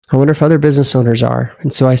 I wonder if other business owners are.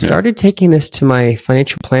 And so I started taking this to my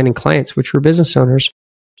financial planning clients, which were business owners.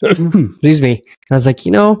 Excuse me. And I was like,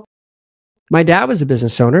 my dad was a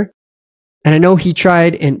business owner. And I know he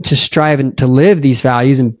tried to strive and to live these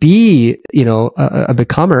values and be, a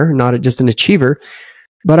becomer, not just an achiever.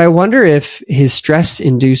 But I wonder if his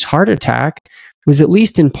stress-induced heart attack was at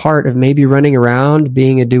least in part of maybe running around,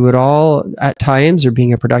 being a do-it-all at times, or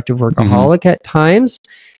being a productive workaholic at times.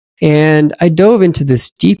 And I dove into this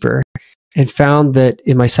deeper and found that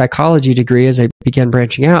in my psychology degree, as I began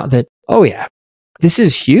branching out, that, oh yeah, this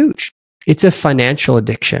is huge. It's a financial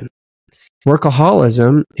addiction.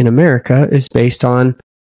 Workaholism in America is based on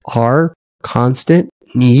our constant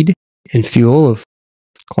need and fuel of,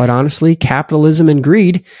 quite honestly, capitalism and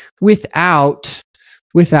greed without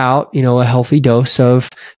a healthy dose of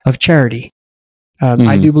charity.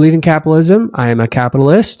 I do believe in capitalism. I am a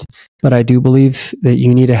capitalist, but I do believe that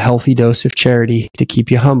you need a healthy dose of charity to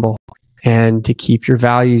keep you humble and to keep your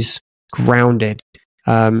values grounded.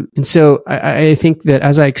 And so I think that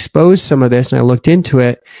as I exposed some of this and I looked into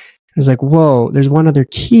it, I was like, whoa, there's one other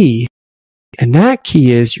key. And that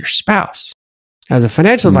key is your spouse. As a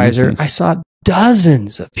financial advisor, I saw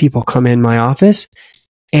dozens of people come in my office,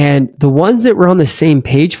 and the ones that were on the same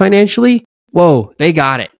page financially, whoa, they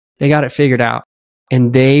got it. They got it figured out.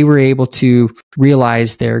 And they were able to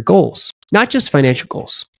realize their goals, not just financial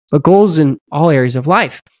goals, but goals in all areas of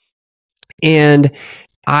life. And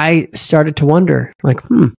I started to wonder, like,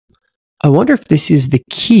 I wonder if this is the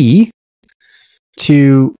key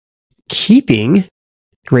to keeping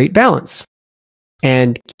great balance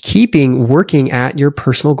and keeping working at your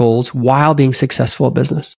personal goals while being successful at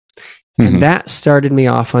business. And that started me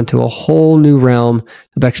off onto a whole new realm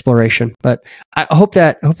of exploration. But I hope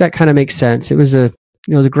that kind of makes sense. It was a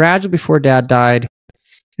gradual before Dad died,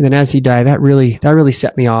 and then as he died, that really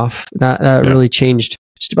set me off. That really changed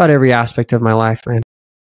just about every aspect of my life, man.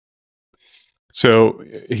 So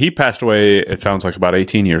he passed away, it sounds like, about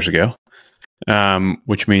 18 years ago,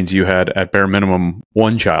 which means you had, at bare minimum,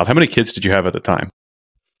 one child. How many kids did you have at the time?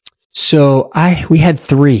 So we had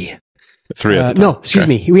three. Three at the time? No, excuse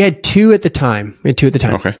me. We had two at the time.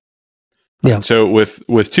 Okay. Yeah. So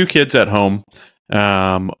with two kids at home,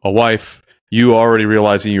 a wife, you already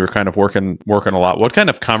realizing you were kind of working a lot. What kind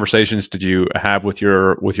of conversations did you have with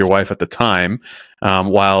your wife at the time,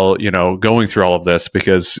 while going through all of this?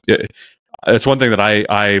 Because it's one thing that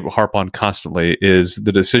I harp on constantly is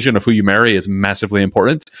the decision of who you marry is massively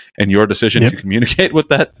important, and your decision to communicate with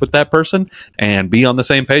that person and be on the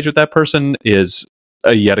same page with that person is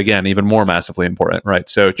yet again even more massively important, right?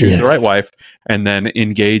 So choose the right wife and then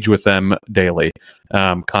engage with them daily,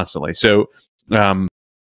 constantly. So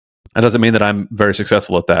that doesn't mean that I'm very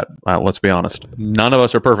successful at that. Let's be honest. None of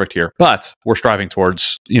us are perfect here, but we're striving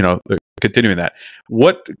towards, continuing that.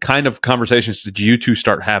 What kind of conversations did you two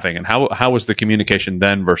start having, and how was the communication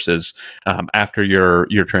then versus after your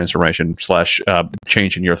transformation /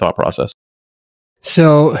 change in your thought process?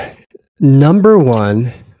 So, number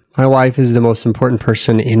one, my wife is the most important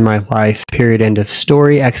person in my life, period, end of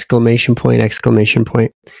story, exclamation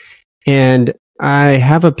point. And I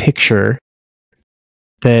have a picture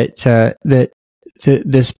that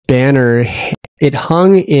this banner, it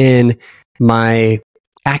hung in my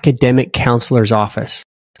academic counselor's office.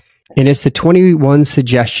 And it's the 21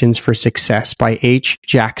 Suggestions for Success by H.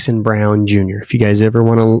 Jackson Brown Jr. If you guys ever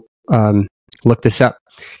want to look this up.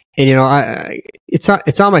 And it's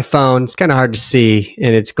on my phone. It's kind of hard to see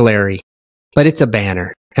and it's glary, but it's a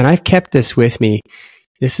banner. And I've kept this with me.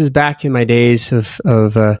 This is back in my days of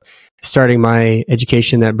starting my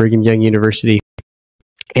education at Brigham Young University.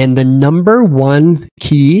 And the number one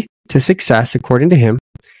key to success, according to him,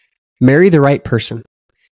 marry the right person.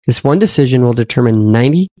 This one decision will determine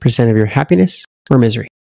 90% of your happiness or misery.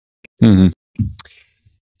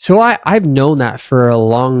 So I've known that for a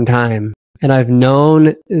long time, and I've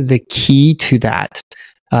known the key to that.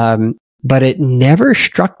 But it never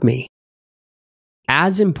struck me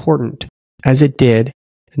as important as it did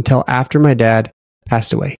until after my dad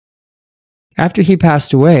passed away. After he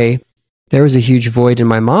passed away, there was a huge void in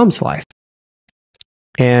my mom's life.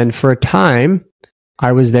 And for a time,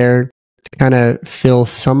 I was there to kind of fill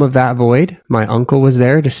some of that void. My uncle was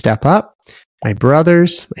there to step up. My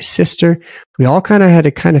brothers, my sister, we all kind of had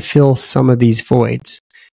to kind of fill some of these voids.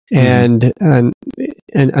 And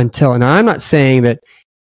until, and I'm not saying that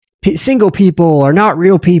single people are not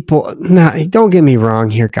real people. No, don't get me wrong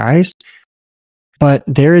here, guys. But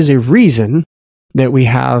there is a reason that we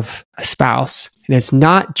have a spouse, and it's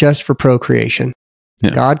not just for procreation.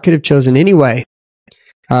 God could have chosen any way,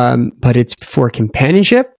 but it's for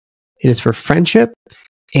companionship. It is for friendship.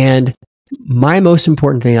 And my most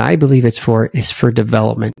important thing I believe it's for is for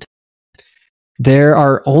development. There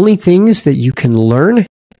are only things that you can learn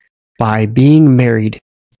by being married,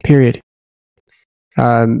 period.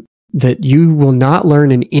 that you will not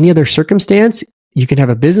learn in any other circumstance. You can have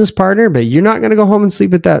a business partner, but you're not going to go home and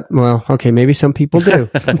sleep with that. Well, okay, maybe some people do.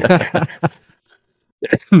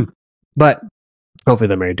 But hopefully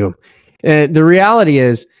they're married to him. The reality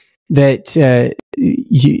is that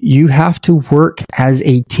you have to work as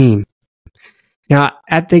a team. Now,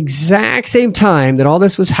 at the exact same time that all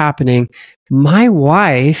this was happening, my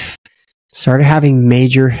wife started having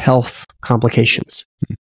major health complications.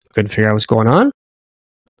 Couldn't figure out what's going on.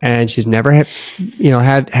 And she's never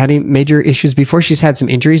had any major issues before. She's had some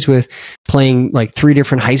injuries with playing like 3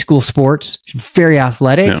 different high school sports. She's very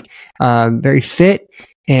athletic, very fit.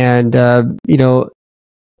 And,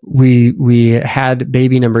 we had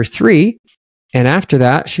baby number 3. And after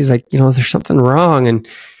that, she's like, there's something wrong. And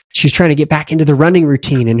she's trying to get back into the running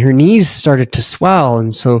routine, and her knees started to swell.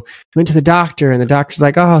 And so we went to the doctor, and the doctor's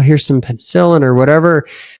like, oh, here's some penicillin or whatever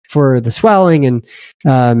for the swelling. And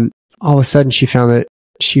all of a sudden she found that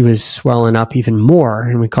she was swelling up even more.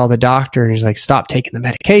 And we called the doctor, and he's like, stop taking the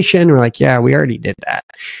medication. And we're like, yeah, we already did that.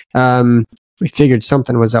 We figured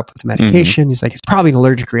something was up with the medication. He's like, it's probably an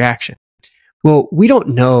allergic reaction. Well, we don't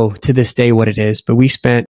know to this day what it is, but we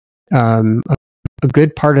spent a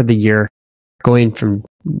good part of the year going from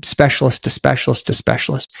specialist to specialist to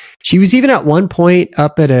specialist. She was even at one point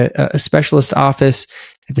up at a specialist office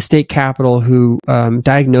at the state capitol who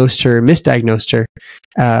misdiagnosed her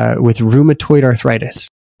with rheumatoid arthritis.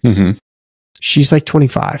 She's like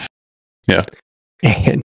 25. Yeah.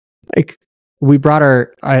 And like, we brought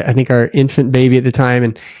I think our infant baby at the time,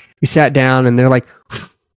 and we sat down, and they're like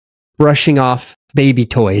brushing off baby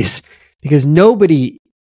toys because nobody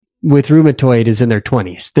with rheumatoid is in their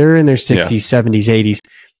 20s. They're in their 60s, 70s, 80s.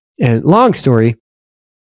 And long story,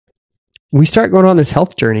 we start going on this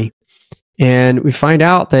health journey, and we find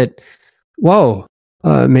out that, whoa,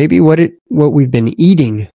 maybe what we've been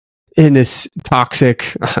eating in this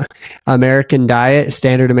toxic American diet,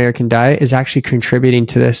 standard American diet, is actually contributing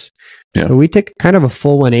to this. Yeah. So we took kind of a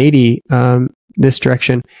full 180 this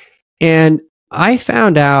direction. And I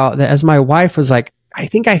found out that as my wife was like, I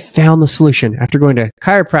think I found the solution after going to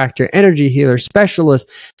chiropractor, energy healer, specialist,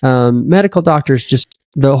 medical doctors, just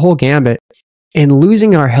the whole gambit, and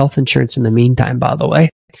losing our health insurance in the meantime, by the way,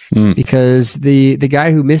 because the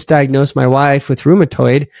guy who misdiagnosed my wife with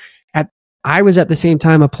rheumatoid, I was at the same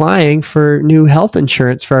time applying for new health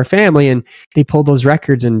insurance for our family, and they pulled those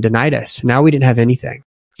records and denied us. Now we didn't have anything.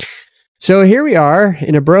 So here we are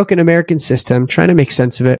in a broken American system, trying to make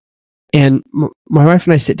sense of it. And my wife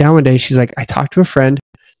and I sit down one day. She's like, I talked to a friend.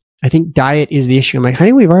 I think diet is the issue. I'm like,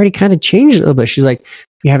 honey, we've already kind of changed it a little bit. She's like,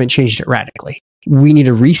 we haven't changed it radically. We need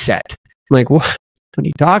a reset. I'm like, what are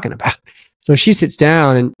you talking about? So she sits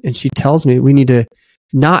down and she tells me we need to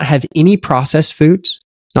not have any processed foods,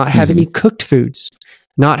 not have any cooked foods,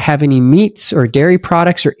 not have any meats or dairy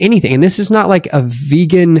products or anything. And this is not like a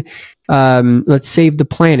vegan, let's save the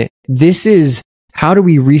planet. This is, how do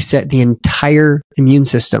we reset the entire immune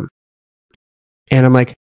system? And I'm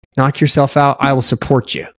like, knock yourself out. I will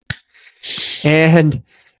support you. And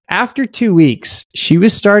after 2 weeks, she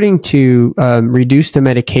was starting to reduce the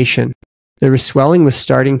medication. The swelling was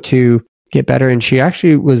starting to get better, and she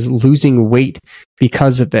actually was losing weight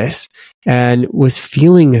because of this and was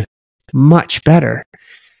feeling much better.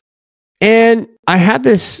 And I had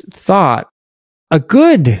this thought, a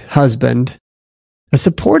good husband, a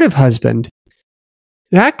supportive husband,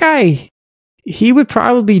 that guy, he would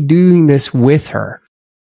probably be doing this with her,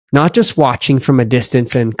 not just watching from a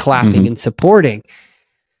distance and clapping and supporting.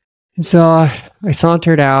 And so I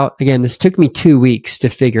sauntered out. Again, this took me 2 weeks to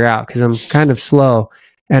figure out because I'm kind of slow.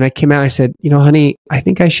 And I came out, I said, honey, I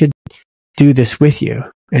think I should do this with you.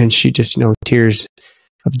 And she just, tears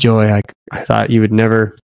of joy. Like, I thought you would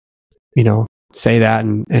never, say that.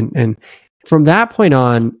 And from that point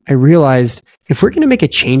on, I realized if we're going to make a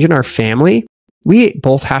change in our family, we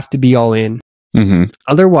both have to be all in.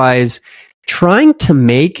 Otherwise, trying to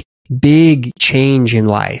make big change in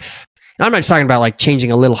life, and I'm not just talking about like changing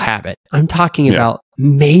a little habit. I'm talking about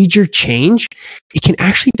major change. It can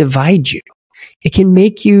actually divide you. It can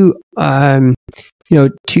make you,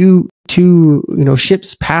 two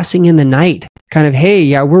ships passing in the night. Kind of, hey,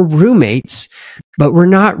 yeah, we're roommates, but we're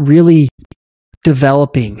not really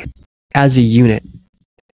developing as a unit.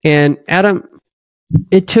 And Adam,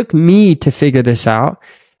 it took me to figure this out,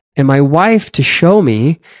 and my wife to show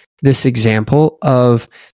me this example of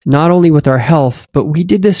not only with our health, but we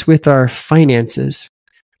did this with our finances,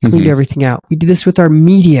 cleaned everything out. We did this with our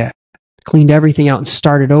media, cleaned everything out and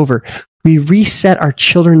started over. We reset our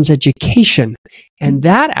children's education, and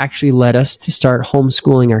that actually led us to start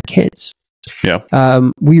homeschooling our kids.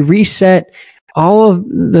 We reset all of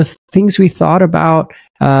the things we thought about,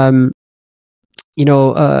 our,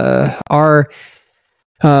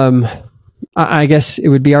 I guess it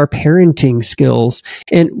would be our parenting skills.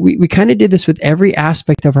 And we kind of did this with every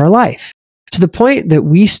aspect of our life, to the point that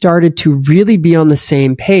we started to really be on the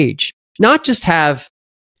same page, not just have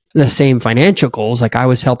the same financial goals. Like I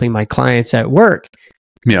was helping my clients at work.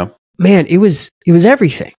 Yeah. Man, it was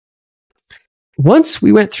everything. Once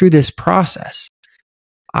we went through this process,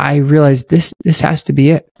 I realized this has to be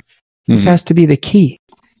it. This has to be the key.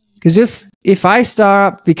 Because if I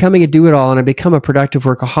stop becoming a do-it-all and I become a productive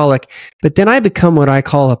workaholic, but then I become what I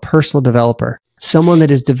call a personal developer, someone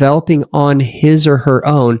that is developing on his or her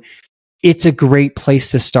own, it's a great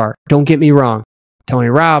place to start. Don't get me wrong. Tony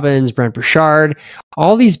Robbins, Brent Burchard,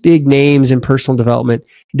 all these big names in personal development,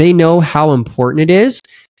 they know how important it is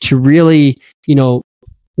to really,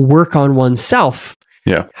 work on oneself.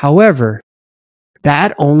 Yeah. However,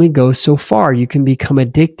 that only goes so far. You can become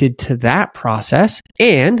addicted to that process.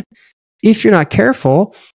 And if you're not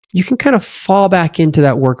careful, you can kind of fall back into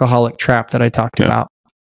that workaholic trap that I talked about.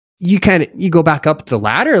 You go back up the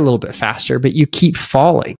ladder a little bit faster, but you keep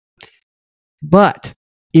falling. But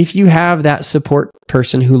if you have that support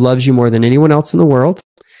person who loves you more than anyone else in the world,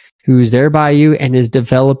 who's there by you and is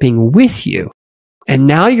developing with you, and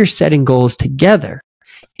now you're setting goals together,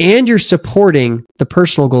 and you're supporting the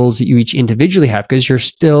personal goals that you each individually have, because you're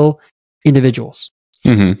still individuals.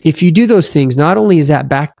 Mm-hmm. If you do those things, not only is that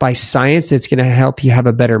backed by science that's going to help you have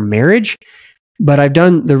a better marriage, but I've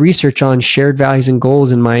done the research on shared values and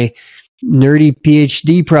goals in my nerdy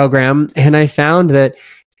PhD program, and I found that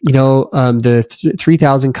the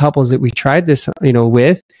 3,000 couples that we tried this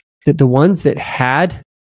with, that the ones that had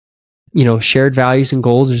shared values and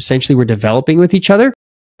goals essentially were developing with each other,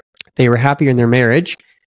 they were happier in their marriage.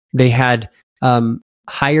 They had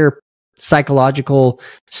higher psychological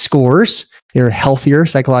scores. They were healthier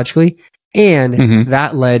psychologically. And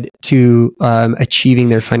that led to achieving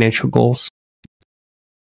their financial goals.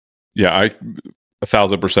 Yeah, I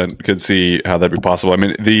 1,000% could see how that'd be possible. I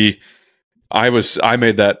mean, I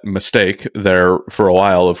made that mistake there for a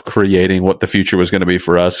while of creating what the future was going to be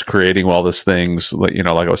for us, creating all these things, like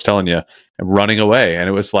I was telling you, and running away. And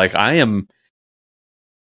it was like, I am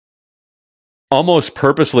almost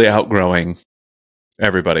purposely outgrowing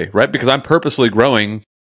everybody, right? Because I'm purposely growing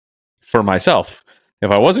for myself. If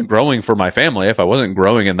I wasn't growing for my family, if I wasn't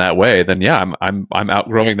growing in that way, then yeah, I'm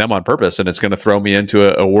outgrowing them on purpose, and it's going to throw me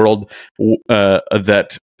into a world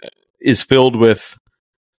that is filled with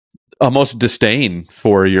almost disdain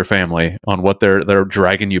for your family on what they're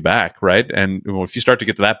dragging you back, right? And if you start to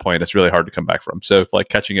get to that point, it's really hard to come back from. So,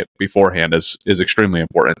 catching it beforehand is extremely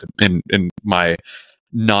important in my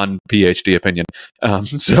non-PhD opinion.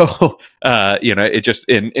 It just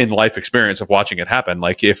in life experience of watching it happen.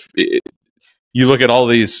 Like you look at all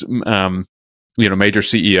these, major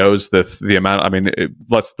CEOs, the amount. I mean,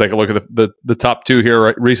 let's take a look at the top two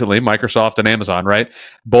here recently: Microsoft and Amazon, right?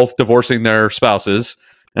 Both divorcing their spouses.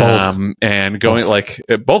 And going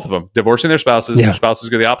both of them divorcing their spouses. Their spouses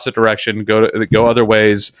go the opposite direction, go other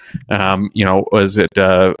ways. Was it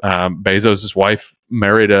Bezos' wife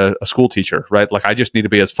married a school teacher, right? Like, I just need to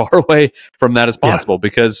be as far away from that as possible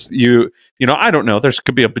because I don't know. There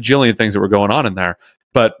could be a bajillion things that were going on in there,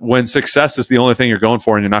 but when success is the only thing you're going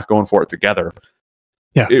for and you're not going for it together,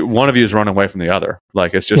 one of you is running away from the other.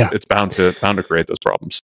 Like, it's just it's bound to create those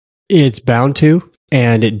problems. It's bound to.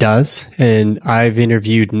 And it does. And I've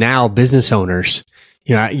interviewed now business owners.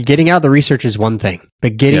 Getting out the research is one thing,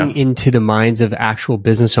 but getting into the minds of actual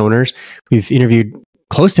business owners, we've interviewed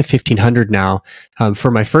close to 1,500 now for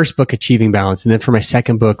my first book, Achieving Balance, and then for my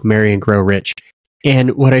second book, Marry and Grow Rich.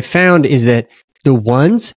 And what I found is that the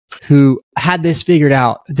ones who had this figured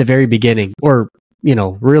out at the very beginning, or,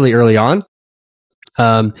 really early on,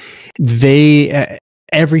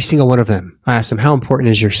 every single one of them, I asked them, how important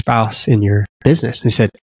is your spouse in your business? They said,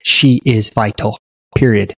 she is vital,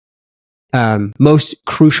 period. Most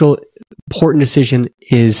crucial, important decision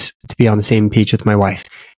is to be on the same page with my wife,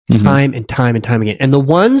 time and time and time again. And the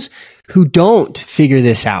ones who don't figure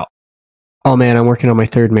this out, oh man, I'm working on my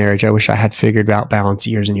third marriage. I wish I had figured out balance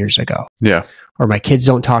years and years ago. Yeah. Or my kids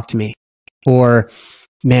don't talk to me. Or,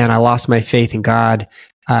 man, I lost my faith in God.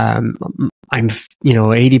 I'm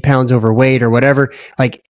 80 pounds overweight or whatever.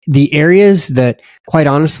 Like, the areas that, quite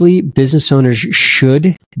honestly, business owners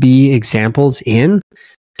should be examples in,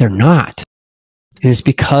 they're not. And it's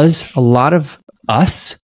because a lot of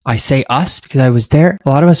us, I say us because I was there, a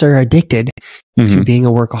lot of us are addicted to being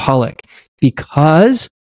a workaholic because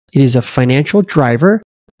it is a financial driver.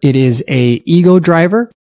 It is a ego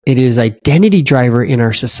driver. It is identity driver in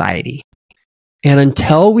our society. And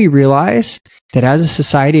until we realize that as a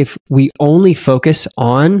society, if we only focus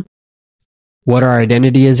on what our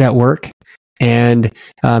identity is at work and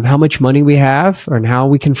how much money we have and how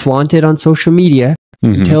we can flaunt it on social media,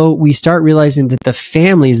 until we start realizing that the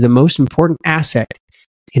family is the most important asset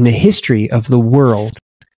in the history of the world,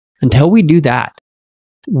 until we do that,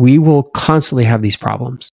 we will constantly have these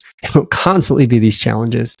problems. There will constantly be these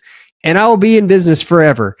challenges. And I will be in business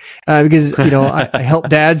forever because, I help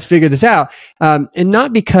dads figure this out. And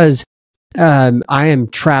not because I am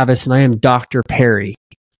Travis and I am Dr. Parry.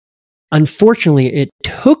 Unfortunately, it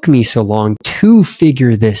took me so long to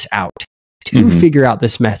figure this out, to figure out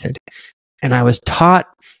this method. And I was taught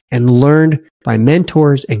and learned by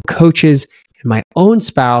mentors and coaches and my own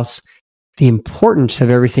spouse the importance of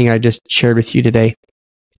everything I just shared with you today.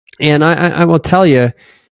 And I will tell you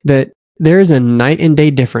that there is a night and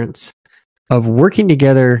day difference of working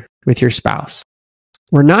together with your spouse.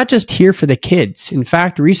 We're not just here for the kids. In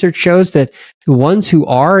fact, research shows that the ones who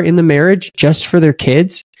are in the marriage just for their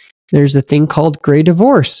kids, there's a thing called gray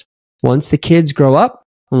divorce. Once the kids grow up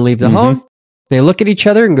and leave the home, they look at each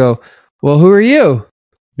other and go, well, who are you?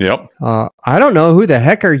 Yep. I don't know. Who the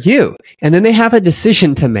heck are you? And then they have a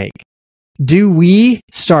decision to make. Do we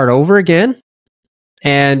start over again?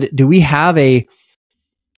 And do we have a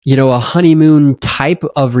honeymoon type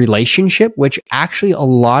of relationship, which actually a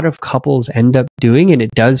lot of couples end up doing, and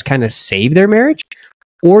it does kind of save their marriage?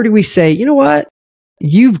 Or do we say, you know what?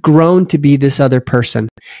 You've grown to be this other person,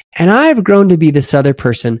 and I've grown to be this other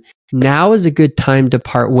person. Now is a good time to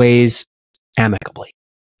part ways amicably.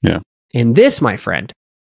 Yeah. And this, my friend,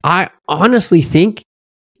 I honestly think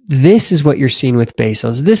this is what you're seeing with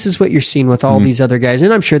Bezos. This is what you're seeing with all these other guys.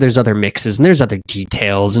 And I'm sure there's other mixes and there's other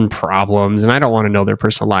details and problems, and I don't want to know their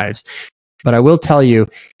personal lives. But I will tell you,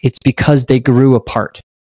 it's because they grew apart.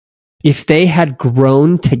 If they had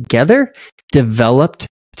grown together, developed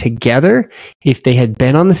together, if they had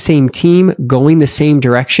been on the same team, going the same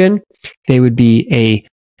direction, they would be a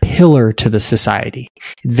pillar to the society.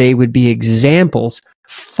 They would be examples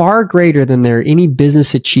far greater than any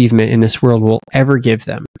business achievement in this world will ever give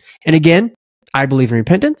them. And again, I believe in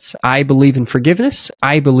repentance. I believe in forgiveness.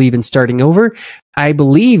 I believe in starting over. I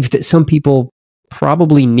believe that some people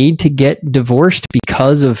probably need to get divorced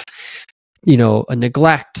because of, a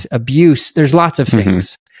neglect, abuse. There's lots of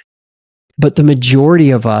things. But the majority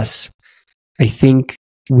of us, I think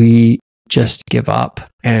we just give up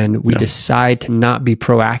and we decide to not be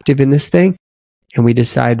proactive in this thing. And we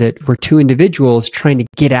decide that we're two individuals trying to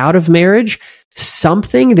get out of marriage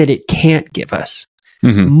something that it can't give us.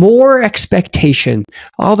 More expectation.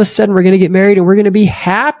 All of a sudden, we're going to get married and we're going to be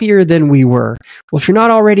happier than we were. Well, if you're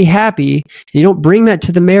not already happy and you don't bring that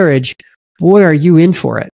to the marriage, boy, are you in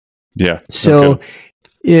for it. Yeah. So,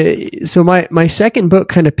 so my second book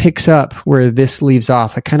kind of picks up where this leaves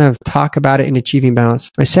off. I kind of talk about it in Achieving Balance.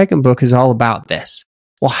 My second book is all about this.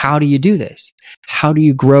 Well, how do you do this? How do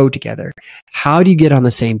you grow together? How do you get on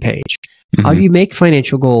the same page? How do you make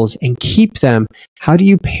financial goals and keep them? How do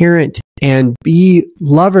you parent and be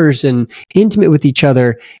lovers and intimate with each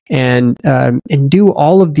other and do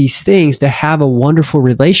all of these things to have a wonderful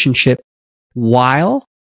relationship while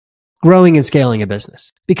growing and scaling a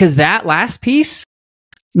business? Because that last piece,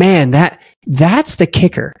 man, that's the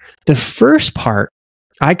kicker. The first part,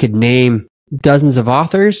 I could name dozens of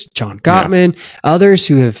authors, John Gottman, others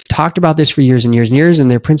who have talked about this for years and years and years,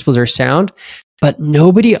 and their principles are sound, but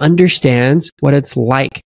nobody understands what it's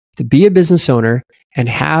like to be a business owner and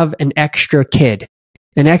have an extra kid,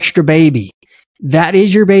 an extra baby. That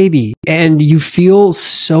is your baby, and you feel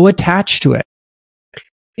so attached to it.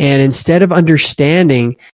 And instead of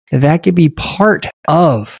understanding that could be part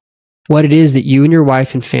of what it is that you and your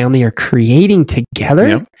wife and family are creating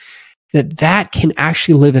together, that can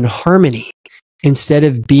actually live in harmony instead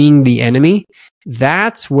of being the enemy.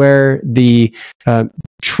 That's where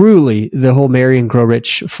truly the whole Marry and Grow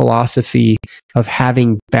Rich philosophy of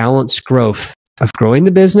having balanced growth, of growing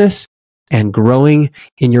the business and growing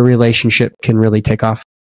in your relationship can really take off.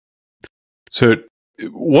 So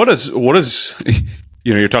what is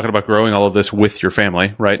you're talking about growing all of this with your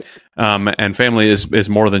family, right? And family is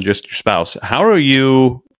more than just your spouse. How are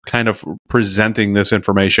you kind of presenting this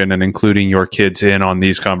information and including your kids in on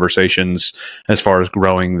these conversations as far as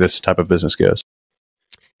growing this type of business goes?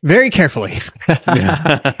 Very carefully.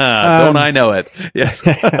 Don't I know it? Yes.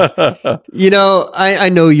 I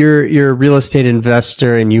know you're a real estate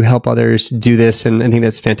investor and you help others do this, and I think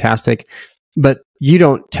that's fantastic. But you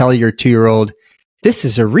don't tell your 2-year-old, this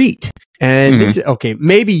is a REIT. And this is, okay,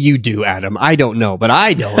 maybe you do, Adam. I don't know, but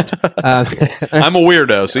I don't. I'm a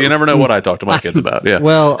weirdo, so you never know what I talk to my kids about. Yeah.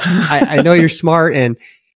 Well, I know you're smart, and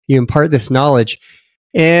You impart this knowledge.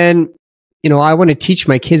 And, I want to teach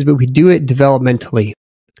my kids, but we do it developmentally.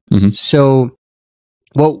 So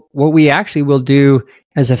what we actually will do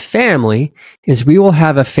as a family is we will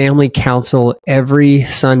have a family council every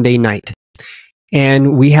Sunday night.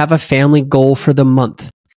 And we have a family goal for the month.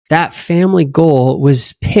 That family goal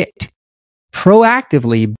was picked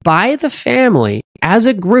proactively by the family as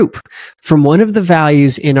a group from one of the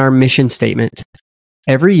values in our mission statement.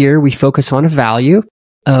 Every year we focus on a value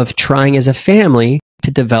of trying as a family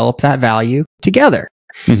to develop that value together.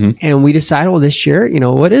 And we decide, well, this year,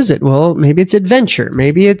 what is it? Well, maybe it's adventure.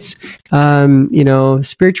 Maybe it's,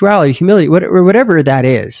 spirituality, humility, whatever that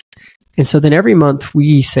is. And so then every month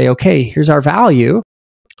we say, okay, here's our value.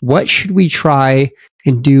 What should we try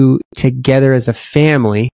and do together as a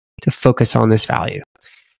family to focus on this value?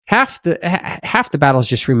 Half the battle is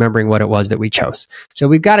just remembering what it was that we chose. So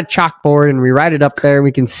we've got a chalkboard and we write it up there and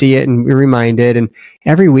we can see it and we're reminded. And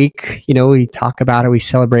every week, we talk about it, we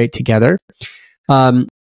celebrate together.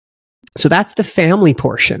 So that's the family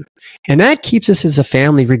portion. And that keeps us as a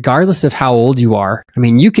family, regardless of how old you are. I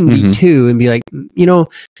mean, you can be 2 and be like,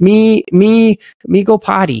 me go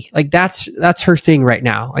potty. Like that's her thing right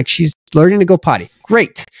now. Like she's learning to go potty.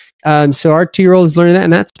 Great. So our 2-year-old is learning that,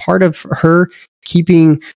 and that's part of her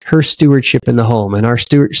keeping her stewardship in the home. And our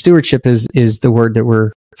stewardship is the word that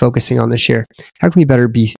we're focusing on this year. How can we better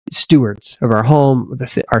be stewards of our home,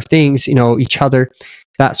 our things, each other,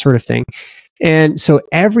 that sort of thing. And so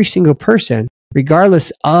every single person,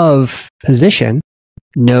 regardless of position,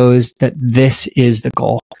 knows that this is the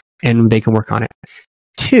goal and they can work on it.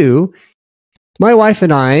 2, my wife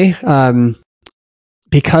and I,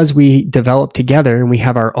 because we develop together and we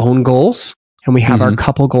have our own goals and we have our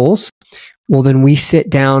couple goals, well, then we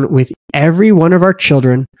sit down with every one of our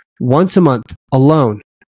children once a month alone.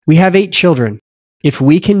 We have 8 children. If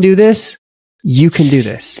we can do this, you can do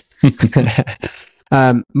this.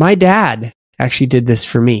 My dad actually did this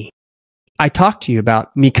for me. I talked to you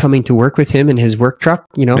about me coming to work with him in his work truck,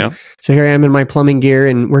 So here I am in my plumbing gear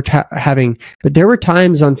and we're but there were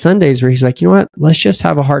times on Sundays where he's like, what, let's just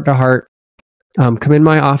have a heart to heart. Come in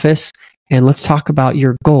my office and let's talk about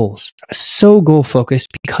your goals. So goal focused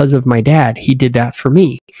because of my dad. He did that for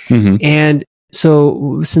me. And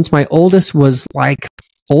so since my oldest was like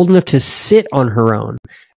old enough to sit on her own,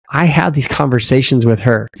 I had these conversations with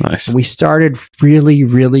her. Nice. And we started really,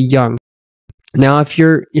 really young. Now, if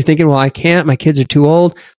you're thinking, well, I can't, my kids are too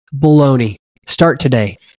old, baloney. Start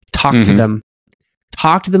today. Talk to them.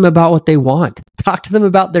 Talk to them about what they want. Talk to them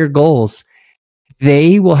about their goals.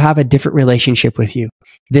 They will have a different relationship with you.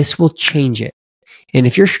 This will change it. And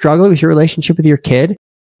if you're struggling with your relationship with your kid,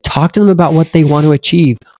 talk to them about what they want to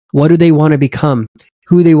achieve. What do they want to become?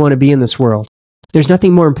 Who they want to be in this world. There's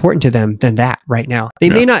nothing more important to them than that right now. They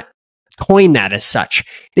may not coin that as such.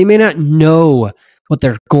 They may not know what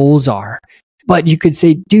their goals are. But you could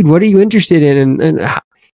say, dude, what are you interested in? And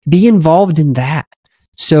be involved in that.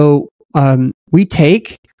 So we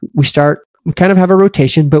kind of have a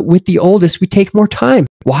rotation, but with the oldest, we take more time.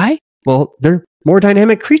 Why? Well, they're more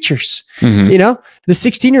dynamic creatures. The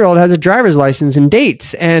 16-year-old has a driver's license and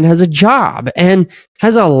dates and has a job and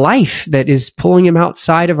has a life that is pulling him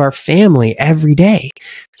outside of our family every day.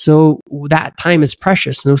 So that time is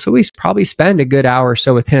precious. So we probably spend a good hour or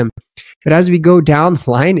so with him. But as we go down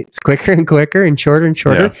the line, it's quicker and quicker and shorter and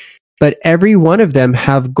shorter. Yeah. But every one of them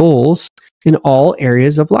have goals in all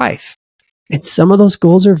areas of life. And some of those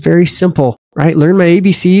goals are very simple, right? Learn my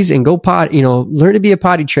ABCs and go learn to be a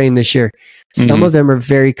potty trained this year. Some of them are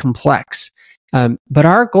very complex. But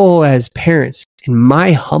our goal as parents, in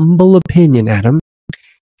my humble opinion, Adam,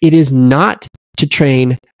 it is not to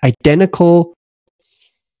train identical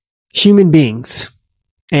human beings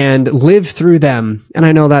and live through them. And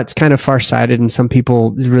I know that's kind of farsighted and some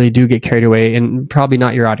people really do get carried away, and probably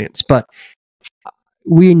not your audience, but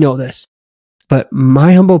we know this. But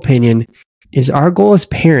my humble opinion is our goal as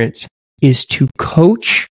parents is to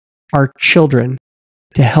coach our children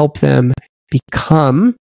to help them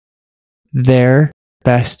become their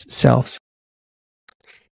best selves.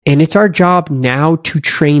 And it's our job now to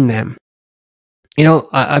train them.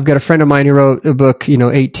 I've got a friend of mine who wrote a book,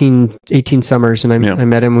 18 Summers, and I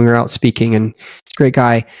met him when we were out speaking, and he's a great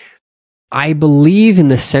guy. I believe in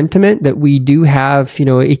the sentiment that we do have,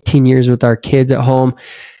 18 years with our kids at home.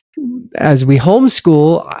 As we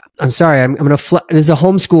homeschool, I'm sorry, I'm going to this is a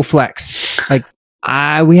homeschool flex. Like,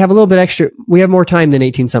 we have a little bit extra, we have more time than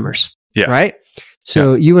 18 Summers. Yeah. Right?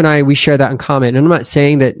 So you and I, we share that in common. And I'm not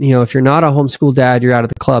saying that, if you're not a homeschool dad, you're out of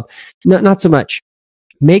the club. Not so much.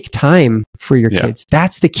 make time for your kids.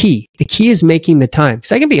 That's the key. The key is making the time.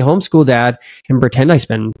 Because I can be a homeschool dad and pretend I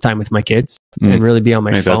spend time with my kids and really be on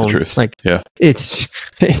my phone. That's the truth. Like,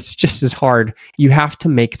 it's just as hard. You have to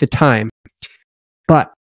make the time.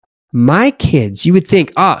 But my kids, you would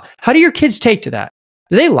think, how do your kids take to that?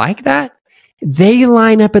 Do they like that? They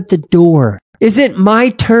line up at the door. Is it my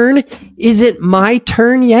turn? Is it my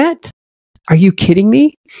turn yet? Are you kidding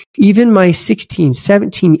me? Even my 16,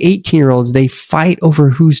 17, 18-year-olds, they fight over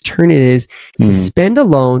whose turn it is to spend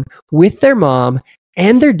alone with their mom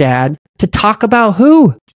and their dad to talk about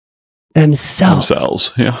who?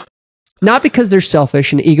 Themselves. Yeah. Not because they're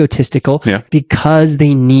selfish and egotistical, because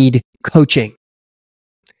they need coaching.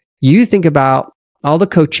 You think about all the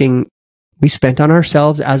coaching we spent on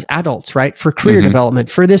ourselves as adults, right? For career development,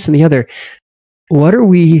 for this and the other. What are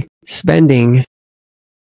we spending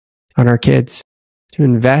on our kids to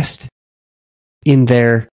invest in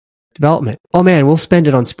their development? Oh man, we'll spend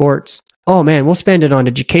it on sports. Oh man, we'll spend it on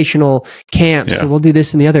educational camps and we'll do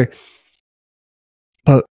this and the other.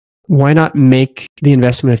 But why not make the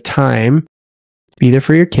investment of time, be there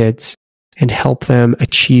for your kids and help them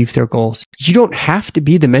achieve their goals? You don't have to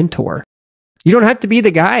be the mentor. You don't have to be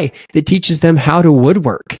the guy that teaches them how to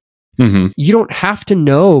woodwork. You don't have to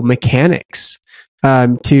know mechanics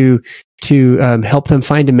to help them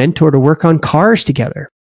find a mentor to work on cars together.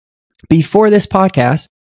 Before this podcast,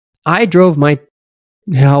 I drove my,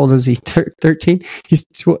 how old is he? 13? He's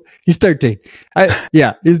 13. He's 13.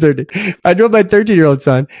 I drove my 13-year-old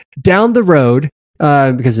son down the road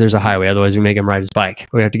because there's a highway. Otherwise, we make him ride his bike.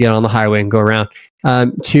 We have to get on the highway and go around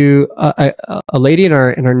to a lady in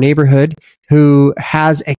our neighborhood who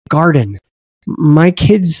has a garden. My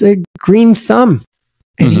kid's a green thumb,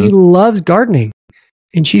 and he loves gardening.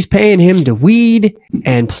 And she's paying him to weed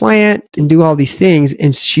and plant and do all these things.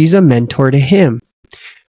 And she's a mentor to him.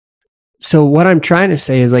 So what I'm trying to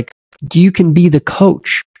say is, like, you can be the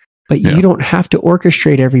coach, but you don't have to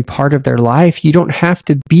orchestrate every part of their life. You don't have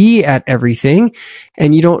to be at everything.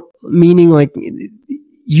 And meaning like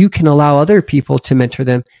you can allow other people to mentor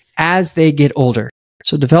them as they get older.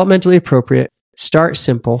 So developmentally appropriate, start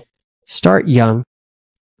simple, start young,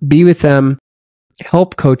 be with them,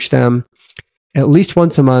 help coach them. At least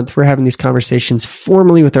once a month, we're having these conversations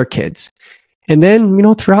formally with our kids. And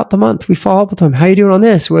then, throughout the month, we follow up with them. How you doing on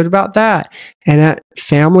this? What about that? And at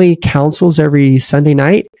family councils every Sunday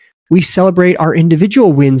night, we celebrate our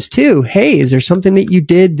individual wins too. Hey, is there something that you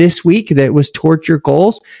did this week that was towards your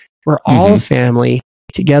goals? We're all a family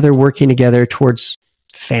together, working together towards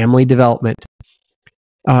family development.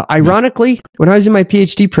 Ironically, when I was in my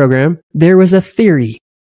PhD program, there was a theory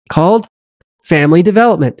called family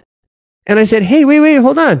development. And I said, hey, wait,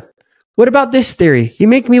 hold on. What about this theory? You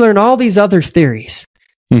make me learn all these other theories.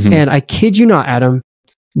 And I kid you not, Adam,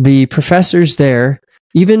 the professors there,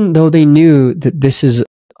 even though they knew that this is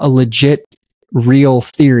a legit, real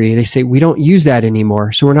theory, they say, we don't use that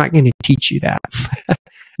anymore. So we're not going to teach you that.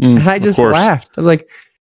 And I just laughed. I'm like,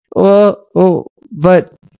 well,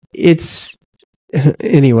 but it's,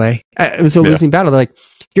 anyway, it was a losing battle. They're like,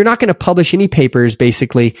 you're not going to publish any papers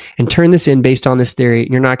basically and turn this in based on this theory.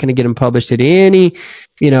 You're not going to get them published at any,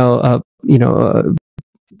 not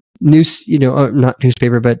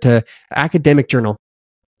newspaper, but academic journal.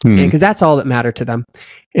 Because that's all that mattered to them.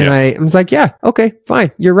 And I was like, yeah, okay,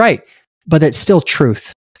 fine. You're right. But it's still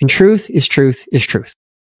truth. And truth is truth is truth,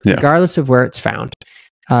 regardless of where it's found.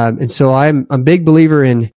 And so I'm a big believer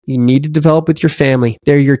in, you need to develop with your family.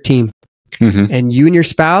 They're your team. And you and your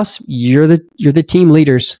spouse, you're the team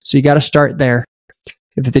leaders. So you got to start there.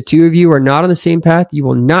 If the two of you are not on the same path, you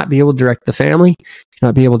will not be able to direct the family,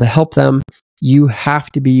 not be able to help them. You have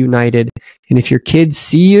to be united. And if your kids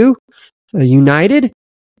see you united,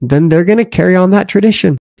 then they're going to carry on that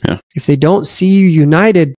tradition. If they don't see you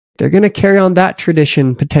united, they're going to carry on that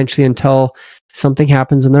tradition potentially until something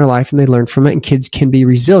happens in their life and they learn from it, and kids can be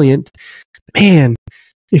resilient. Man,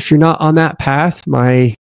 if you're not on that path,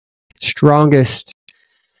 my strongest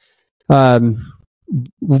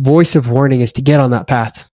voice of warning is to get on that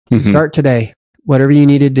path. Start today. Whatever you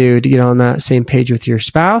need to do to get on that same page with your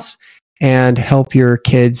spouse and help your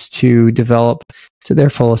kids to develop to their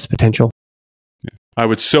fullest potential. I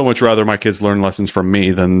would so much rather my kids learn lessons from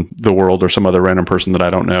me than the world or some other random person that I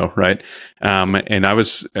don't know, right? And I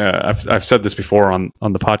was, I've said this before on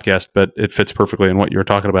the podcast, but it fits perfectly in what you were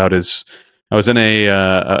talking about. Is I was in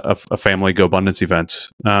a family Go Abundance event,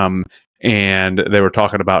 and they were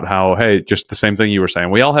talking about how, hey, just the same thing you were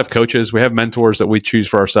saying. We all have coaches, we have mentors that we choose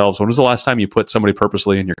for ourselves. When was the last time you put somebody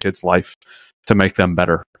purposely in your kid's life to make them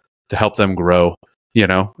better, to help them grow?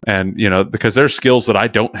 Because there's skills that I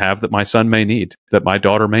don't have that my son may need, that my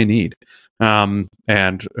daughter may need.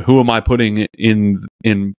 and who am I putting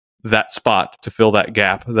in that spot to fill that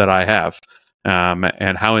gap that I have,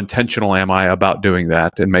 and how intentional am I about doing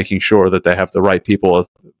that and making sure that they have the right people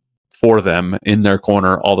for them in their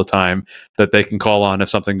corner all the time that they can call on if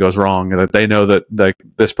something goes wrong, and that they know that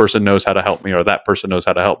this person knows how to help me or that person knows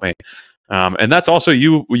how to help me. And that's also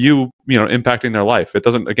you know, impacting their life. It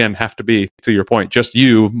doesn't, again, have to be, to your point, just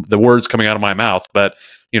the words coming out of my mouth, but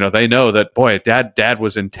you know, they know that, boy, dad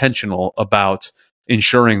was intentional about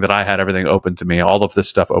ensuring that I had everything open to me, all of this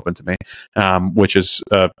stuff open to me, which is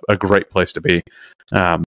a great place to be.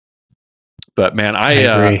 But man, I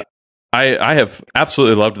agree. I have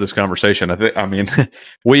absolutely loved this conversation. I mean,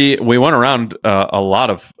 we went around a lot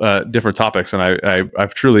of different topics, and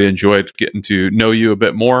I've truly enjoyed getting to know you a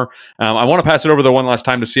bit more. I want to pass it over there one last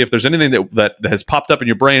time to see if there's anything that has popped up in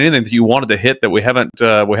your brain, anything that you wanted to hit that we haven't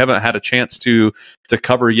had a chance to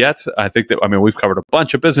cover yet. I think that, I mean, we've covered a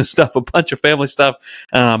bunch of business stuff, a bunch of family stuff,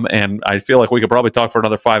 and I feel like we could probably talk for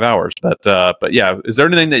another 5 hours. But yeah, is there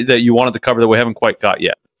anything that you wanted to cover that we haven't quite got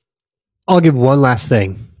yet? I'll give one last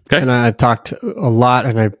thing. Okay. And I've talked a lot,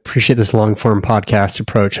 and I appreciate this long form podcast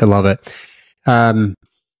approach. I love it.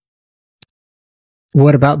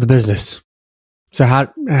 What about the business? So how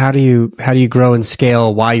do you grow and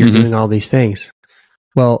scale while you're doing all these things?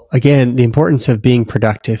 Well, again, the importance of being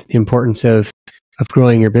productive, the importance of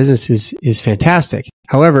growing your business is fantastic.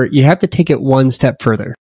 However, you have to take it one step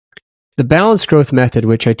further. The balanced growth method,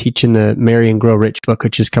 which I teach in the Marry and Grow Rich book,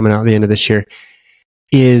 which is coming out at the end of this year,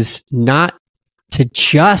 is not to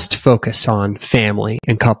just focus on family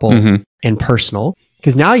and couple and personal,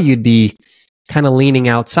 because now you'd be kind of leaning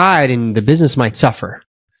outside and the business might suffer,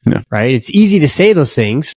 right? It's easy to say those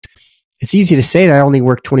things. It's easy to say that I only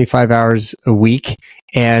work 25 hours a week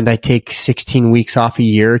and I take 16 weeks off a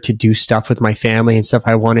year to do stuff with my family and stuff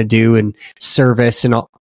I want to do and service and all.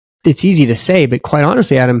 It's easy to say, but quite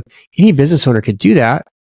honestly, Adam, any business owner could do that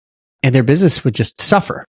and their business would just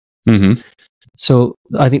suffer. So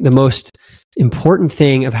I think the most important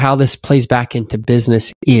thing of how this plays back into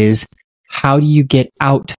business is, how do you get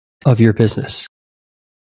out of your business?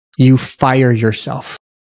 You fire yourself.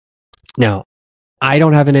 Now, I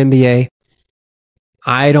don't have an MBA.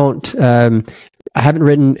 I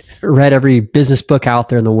haven't read every business book out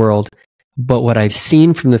there in the world, but what I've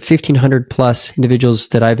seen from the 1,500 plus individuals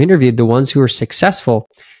that I've interviewed, the ones who are successful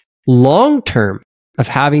long term of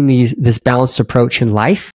having this balanced approach in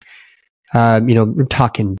life, we're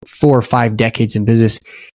talking 4 or 5 decades in business,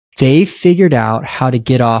 they figured out how to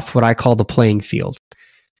get off what I call the playing field.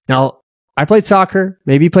 Now, I played soccer,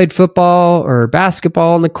 maybe you played football or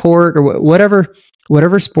basketball on the court or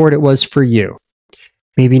whatever sport it was for you.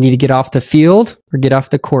 Maybe you need to get off the field or get off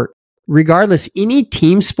the court. Regardless, any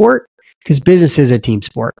team sport, because business is a team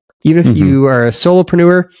sport. Even if you are a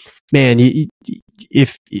solopreneur, man,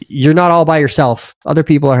 if you're not all by yourself, other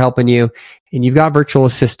people are helping you, and you've got virtual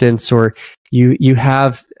assistants or you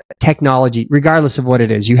have technology, regardless of what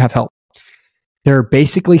it is, you have help. There are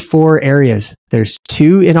basically 4 areas. There's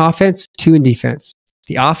 2 in offense, 2 in defense.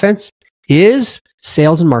 The offense is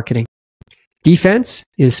sales and marketing. Defense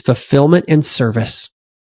is fulfillment and service.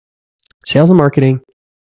 Sales and marketing,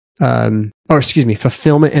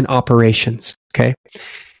 fulfillment and operations. Okay.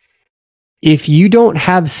 If you don't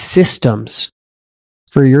have systems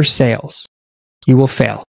for your sales, you will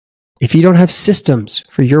fail. If you don't have systems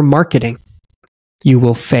for your marketing, you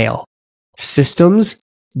will fail. Systems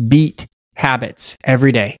beat habits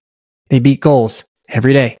every day. They beat goals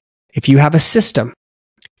every day. If you have a system,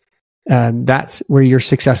 that's where you're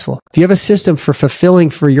successful. If you have a system for fulfilling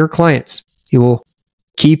for your clients, you will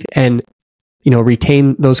keep and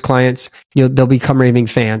retain those clients. They'll become raving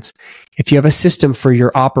fans. If you have a system for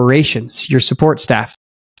your operations, your support staff,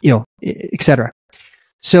 etc.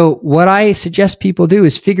 So what I suggest people do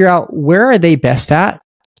is figure out, where are they best at?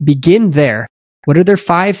 Begin there. What are their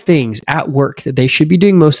 5 things at work that they should be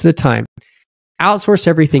doing most of the time? Outsource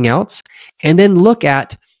everything else, and then look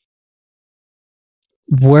at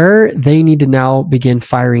where they need to now begin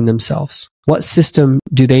firing themselves. What system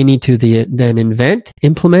do they need to then invent,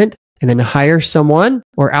 implement, and then hire someone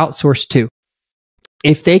or outsource to?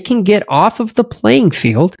 If they can get off of the playing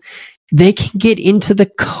field, they can get into the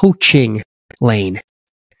coaching lane.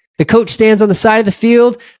 The coach stands on the side of the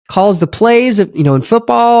field, calls the plays, in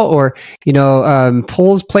football, or,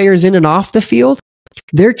 pulls players in and off the field.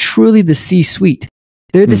 They're truly the C-suite.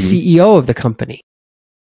 They're the CEO of the company.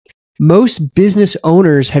 Most business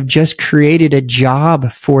owners have just created a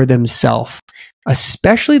job for themselves,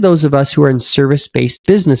 especially those of us who are in service-based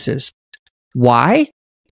businesses. Why?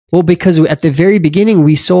 Well, because at the very beginning,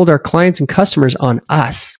 we sold our clients and customers on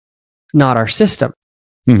us, not our system.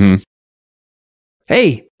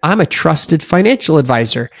 Hey, I'm a trusted financial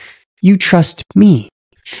advisor. You trust me.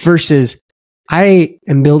 Versus, I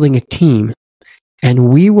am building a team and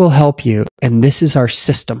we will help you. And this is our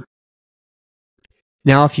system.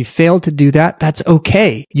 Now, if you fail to do that, that's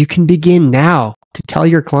okay. You can begin now to tell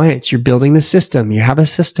your clients you're building the system. You have a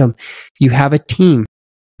system. You have a team.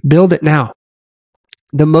 Build it now.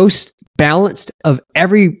 The most balanced of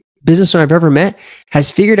every business owner I've ever met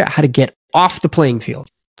has figured out how to get off the playing field.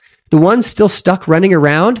 The ones still stuck running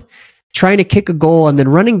around, trying to kick a goal and then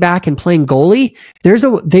running back and playing goalie,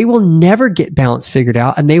 they will never get balance figured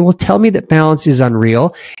out. And they will tell me that balance is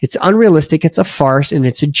unreal. It's unrealistic. It's a farce and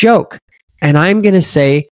it's a joke. And I'm going to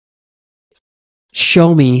say,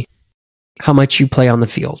 show me how much you play on the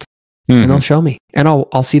field. And they'll show me. And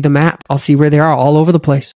I'll see the map. I'll see where they are all over the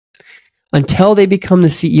place. Until they become the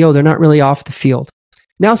CEO, they're not really off the field.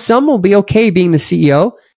 Now, some will be okay being the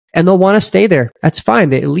CEO and they'll want to stay there. That's fine.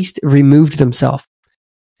 They at least removed themselves.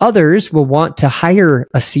 Others will want to hire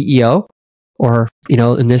a CEO or,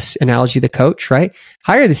 in this analogy, the coach, right?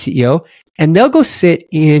 Hire the CEO and they'll go sit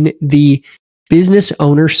in the business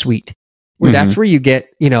owner suite. Where that's where you get,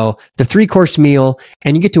 the 3-course meal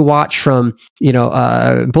and you get to watch from,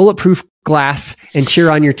 bulletproof glass and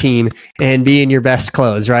cheer on your team and be in your best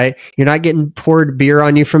clothes, right? You're not getting poured beer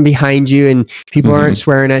on you from behind you and people aren't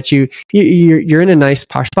swearing at you. You're in a nice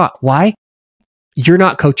posh spot. Why? You're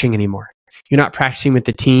not coaching anymore. You're not practicing with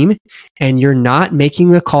the team and you're not making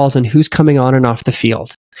the calls on who's coming on and off the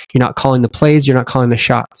field. You're not calling the plays. You're not calling the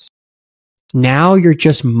shots. Now you're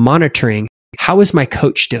just monitoring. How is my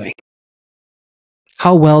coach doing?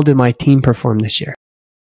 How well did my team perform this year?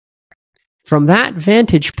 From that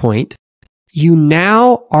vantage point, you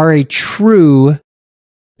now are a true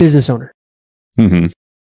business owner.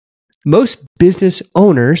 Most business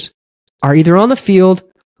owners are either on the field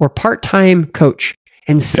or part-time coach.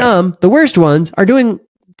 And some, the worst ones, are doing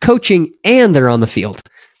coaching and they're on the field.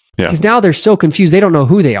 Because now they're so confused, they don't know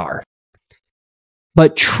who they are.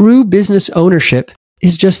 But true business ownership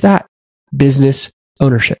is just that, business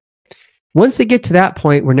ownership. Once they get to that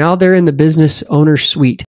point where now they're in the business owner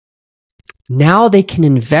suite, now they can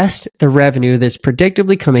invest the revenue that's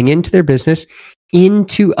predictably coming into their business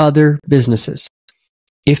into other businesses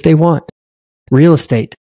if they want. Real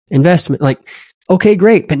estate, investment, okay,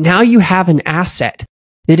 great. But now you have an asset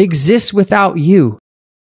that exists without you.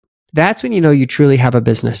 That's when you know you truly have a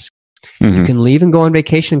business. You can leave and go on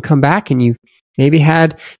vacation and come back and you maybe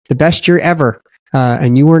had the best year ever.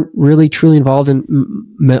 And you weren't really truly involved in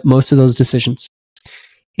most of those decisions.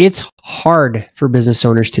 It's hard for business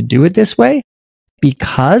owners to do it this way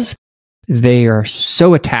because they are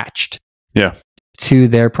so attached to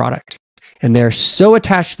their product and they're so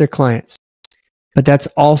attached to their clients. But that's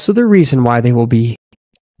also the reason why they will be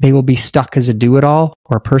stuck as a do-it-all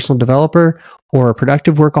or a personal developer or a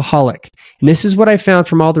productive workaholic. And this is what I found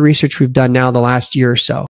from all the research we've done now the last year or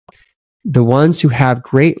so. The ones who have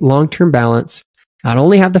great long-term balance not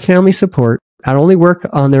only have the family support, not only work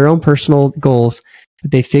on their own personal goals,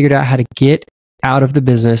 but they figured out how to get out of the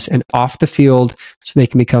business and off the field so they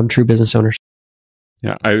can become true business owners.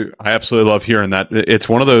 Yeah, I absolutely love hearing that. It's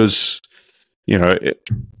one of those,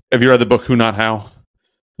 have you read the book Who Not How?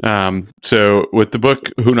 So with the book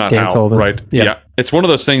Who Not Dan How, Sullivan. right? Yeah. It's one of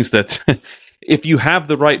those things that if you have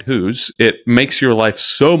the right who's, it makes your life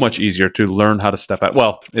so much easier to learn how to step out.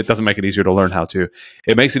 Well, it doesn't make it easier to learn how to.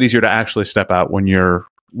 It makes it easier to actually step out when you're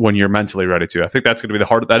mentally ready to. I think that's going to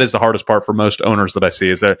be that is the hardest part for most owners that I see,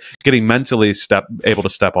 is they're getting mentally able to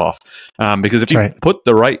step off. Because if you put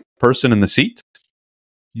the right person in the seat,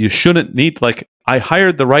 you shouldn't need, I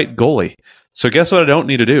hired the right goalie. So guess what I don't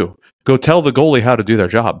need to do? Go tell the goalie how to do their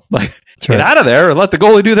job. Get out of there and let the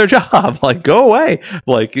goalie do their job. Go away.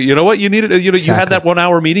 You know what you needed? You had that 1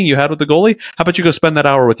 hour meeting you had with the goalie. How about you go spend that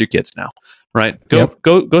hour with your kids now? Right?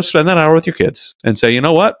 Go spend that hour with your kids and say, you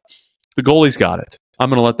know what? The goalie's got it. I'm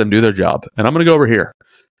going to let them do their job, and I'm going to go over here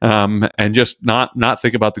and just not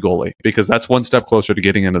think about the goalie, because that's one step closer to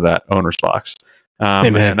getting into that owner's box.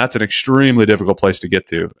 And that's an extremely difficult place to get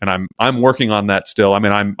to. And I'm working on that still. I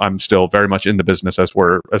mean, I'm still very much in the business as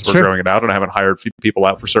we're growing it out, and I haven't hired people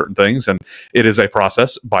out for certain things, and it is a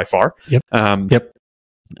process by far.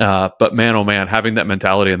 But man, oh man, having that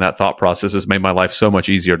mentality and that thought process has made my life so much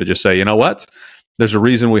easier to just say, you know what? There's a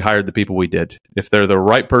reason we hired the people we did. If they're the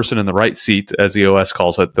right person in the right seat, as EOS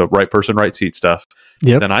calls it, the right person, right seat stuff,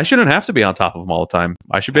 then I shouldn't have to be on top of them all the time.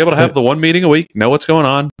 I should be able to have the one meeting a week, know what's going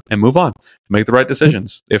on, and move on, make the right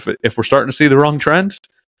decisions. If we're starting to see the wrong trend,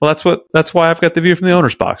 well, that's why I've got the view from the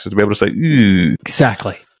owner's box, is to be able to say,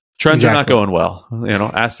 exactly. Trends are not going well.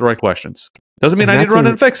 Ask the right questions. Doesn't mean I need to run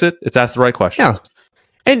and fix it. It's ask the right questions. Yeah.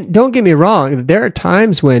 And don't get me wrong, there are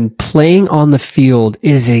times when playing on the field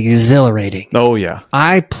is exhilarating. Oh, yeah.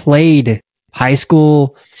 I played high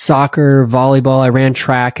school soccer, volleyball. I ran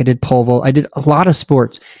track. I did pole vault. I did a lot of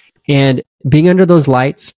sports. And being under those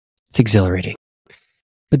lights, it's exhilarating.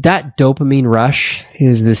 But that dopamine rush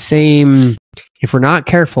is the same, if we're not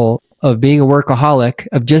careful, of being a workaholic,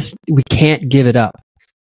 of just, we can't give it up.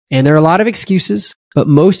 And there are a lot of excuses, but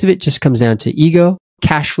most of it just comes down to ego,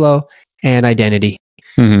 cash flow, and identity.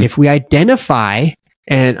 Mm-hmm. If we identify,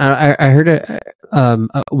 and I heard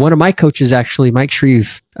one of my coaches, actually, Mike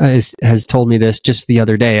Shreve, has told me this just the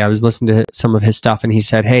other day. I was listening to some of his stuff, and he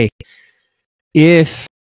said, hey, if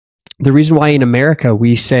the reason why in America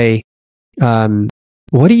we say,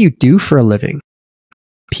 what do you do for a living?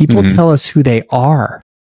 People tell us who they are.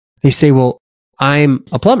 They say, well, I'm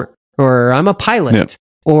a plumber, or I'm a pilot,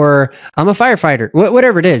 or I'm a firefighter,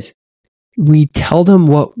 whatever it is. We tell them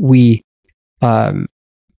what we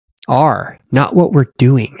are, not what we're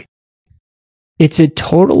doing. It's a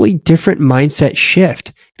totally different mindset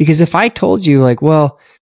shift. Because if I told you, like, well,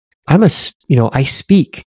 I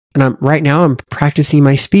speak, and right now I'm practicing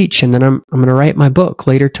my speech, and then I'm going to write my book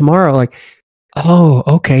later tomorrow. Like, oh,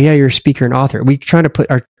 okay, yeah, you're a speaker and author. We try to put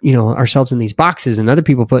ourselves in these boxes, and other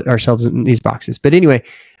people put ourselves in these boxes. But anyway,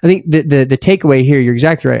 I think the takeaway here, you're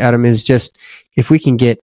exactly right, Adam, is just if we can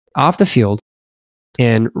get off the field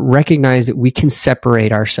and recognize that we can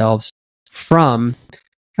separate ourselves from,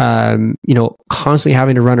 constantly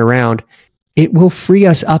having to run around, it will free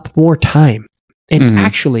us up more time. And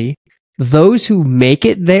actually, those who make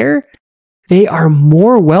it there, they are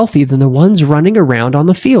more wealthy than the ones running around on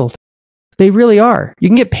the field. They really are. You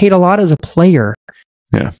can get paid a lot as a player.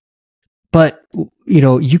 Yeah. But,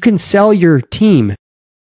 you can sell your team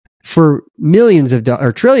for millions of dollars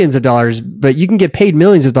or trillions of dollars, but you can get paid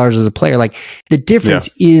millions of dollars as a player. Like, the difference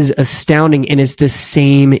is astounding, and it's the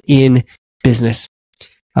same in business.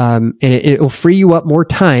 And it will free you up more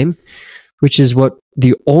time, which is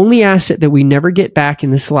the only asset that we never get back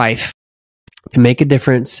in this life to make a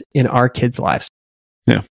difference in our kids' lives.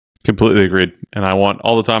 Yeah, completely agreed. And I want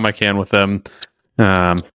all the time I can with them.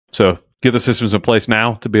 So get the systems in place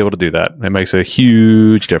now to be able to do that. It makes a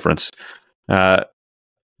huge difference.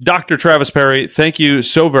 Dr. Travis Parry, thank you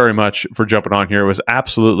so very much for jumping on here. It was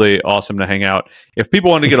absolutely awesome to hang out. If people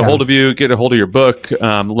want to get a hold of you, get a hold of your book,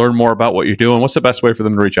 learn more about what you're doing, what's the best way for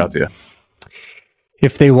them to reach out to you?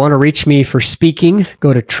 If they want to reach me for speaking,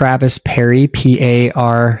 go to Travis Parry,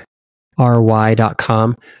 PARRY.com.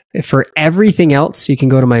 For everything else, you can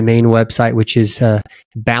go to my main website, which is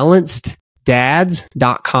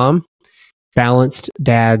BZd&x.com.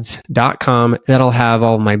 BZd&x.com. That'll have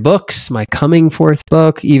all my books, my coming forth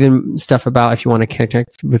book, even stuff about if you want to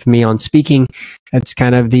connect with me on speaking. That's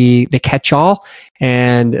kind of the catch-all.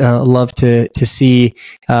 And love to see,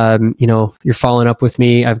 you're following up with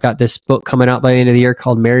me. I've got this book coming out by the end of the year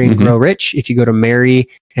called Marry and Grow Rich. If you go to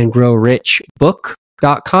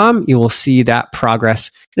marryandgrowrichbook.com, you will see that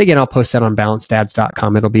progress. And again, I'll post that on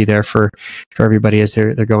balanceddads.com. It'll be there for everybody as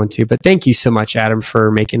they're going to. But thank you so much, Adam,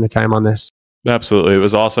 for making the time on this. Absolutely. It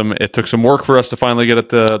was awesome. It took some work for us to finally get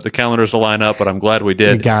the calendars to line up, but I'm glad we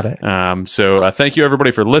did. We got it. So thank you,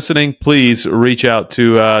 everybody, for listening. Please reach out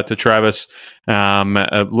to Travis.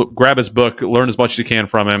 Grab his book, learn as much as you can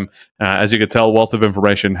from him. As you can tell, wealth of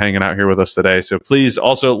information hanging out here with us today. So please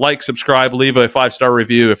also like, subscribe, leave a 5-star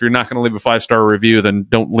review. If you're not going to leave a 5-star review, then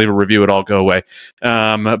don't leave a review at all. Go away.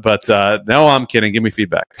 But no, I'm kidding. Give me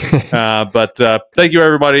feedback. But thank you,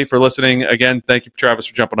 everybody, for listening. Again, thank you, Travis,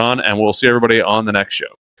 for jumping on, and we'll see everybody on the next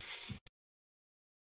show.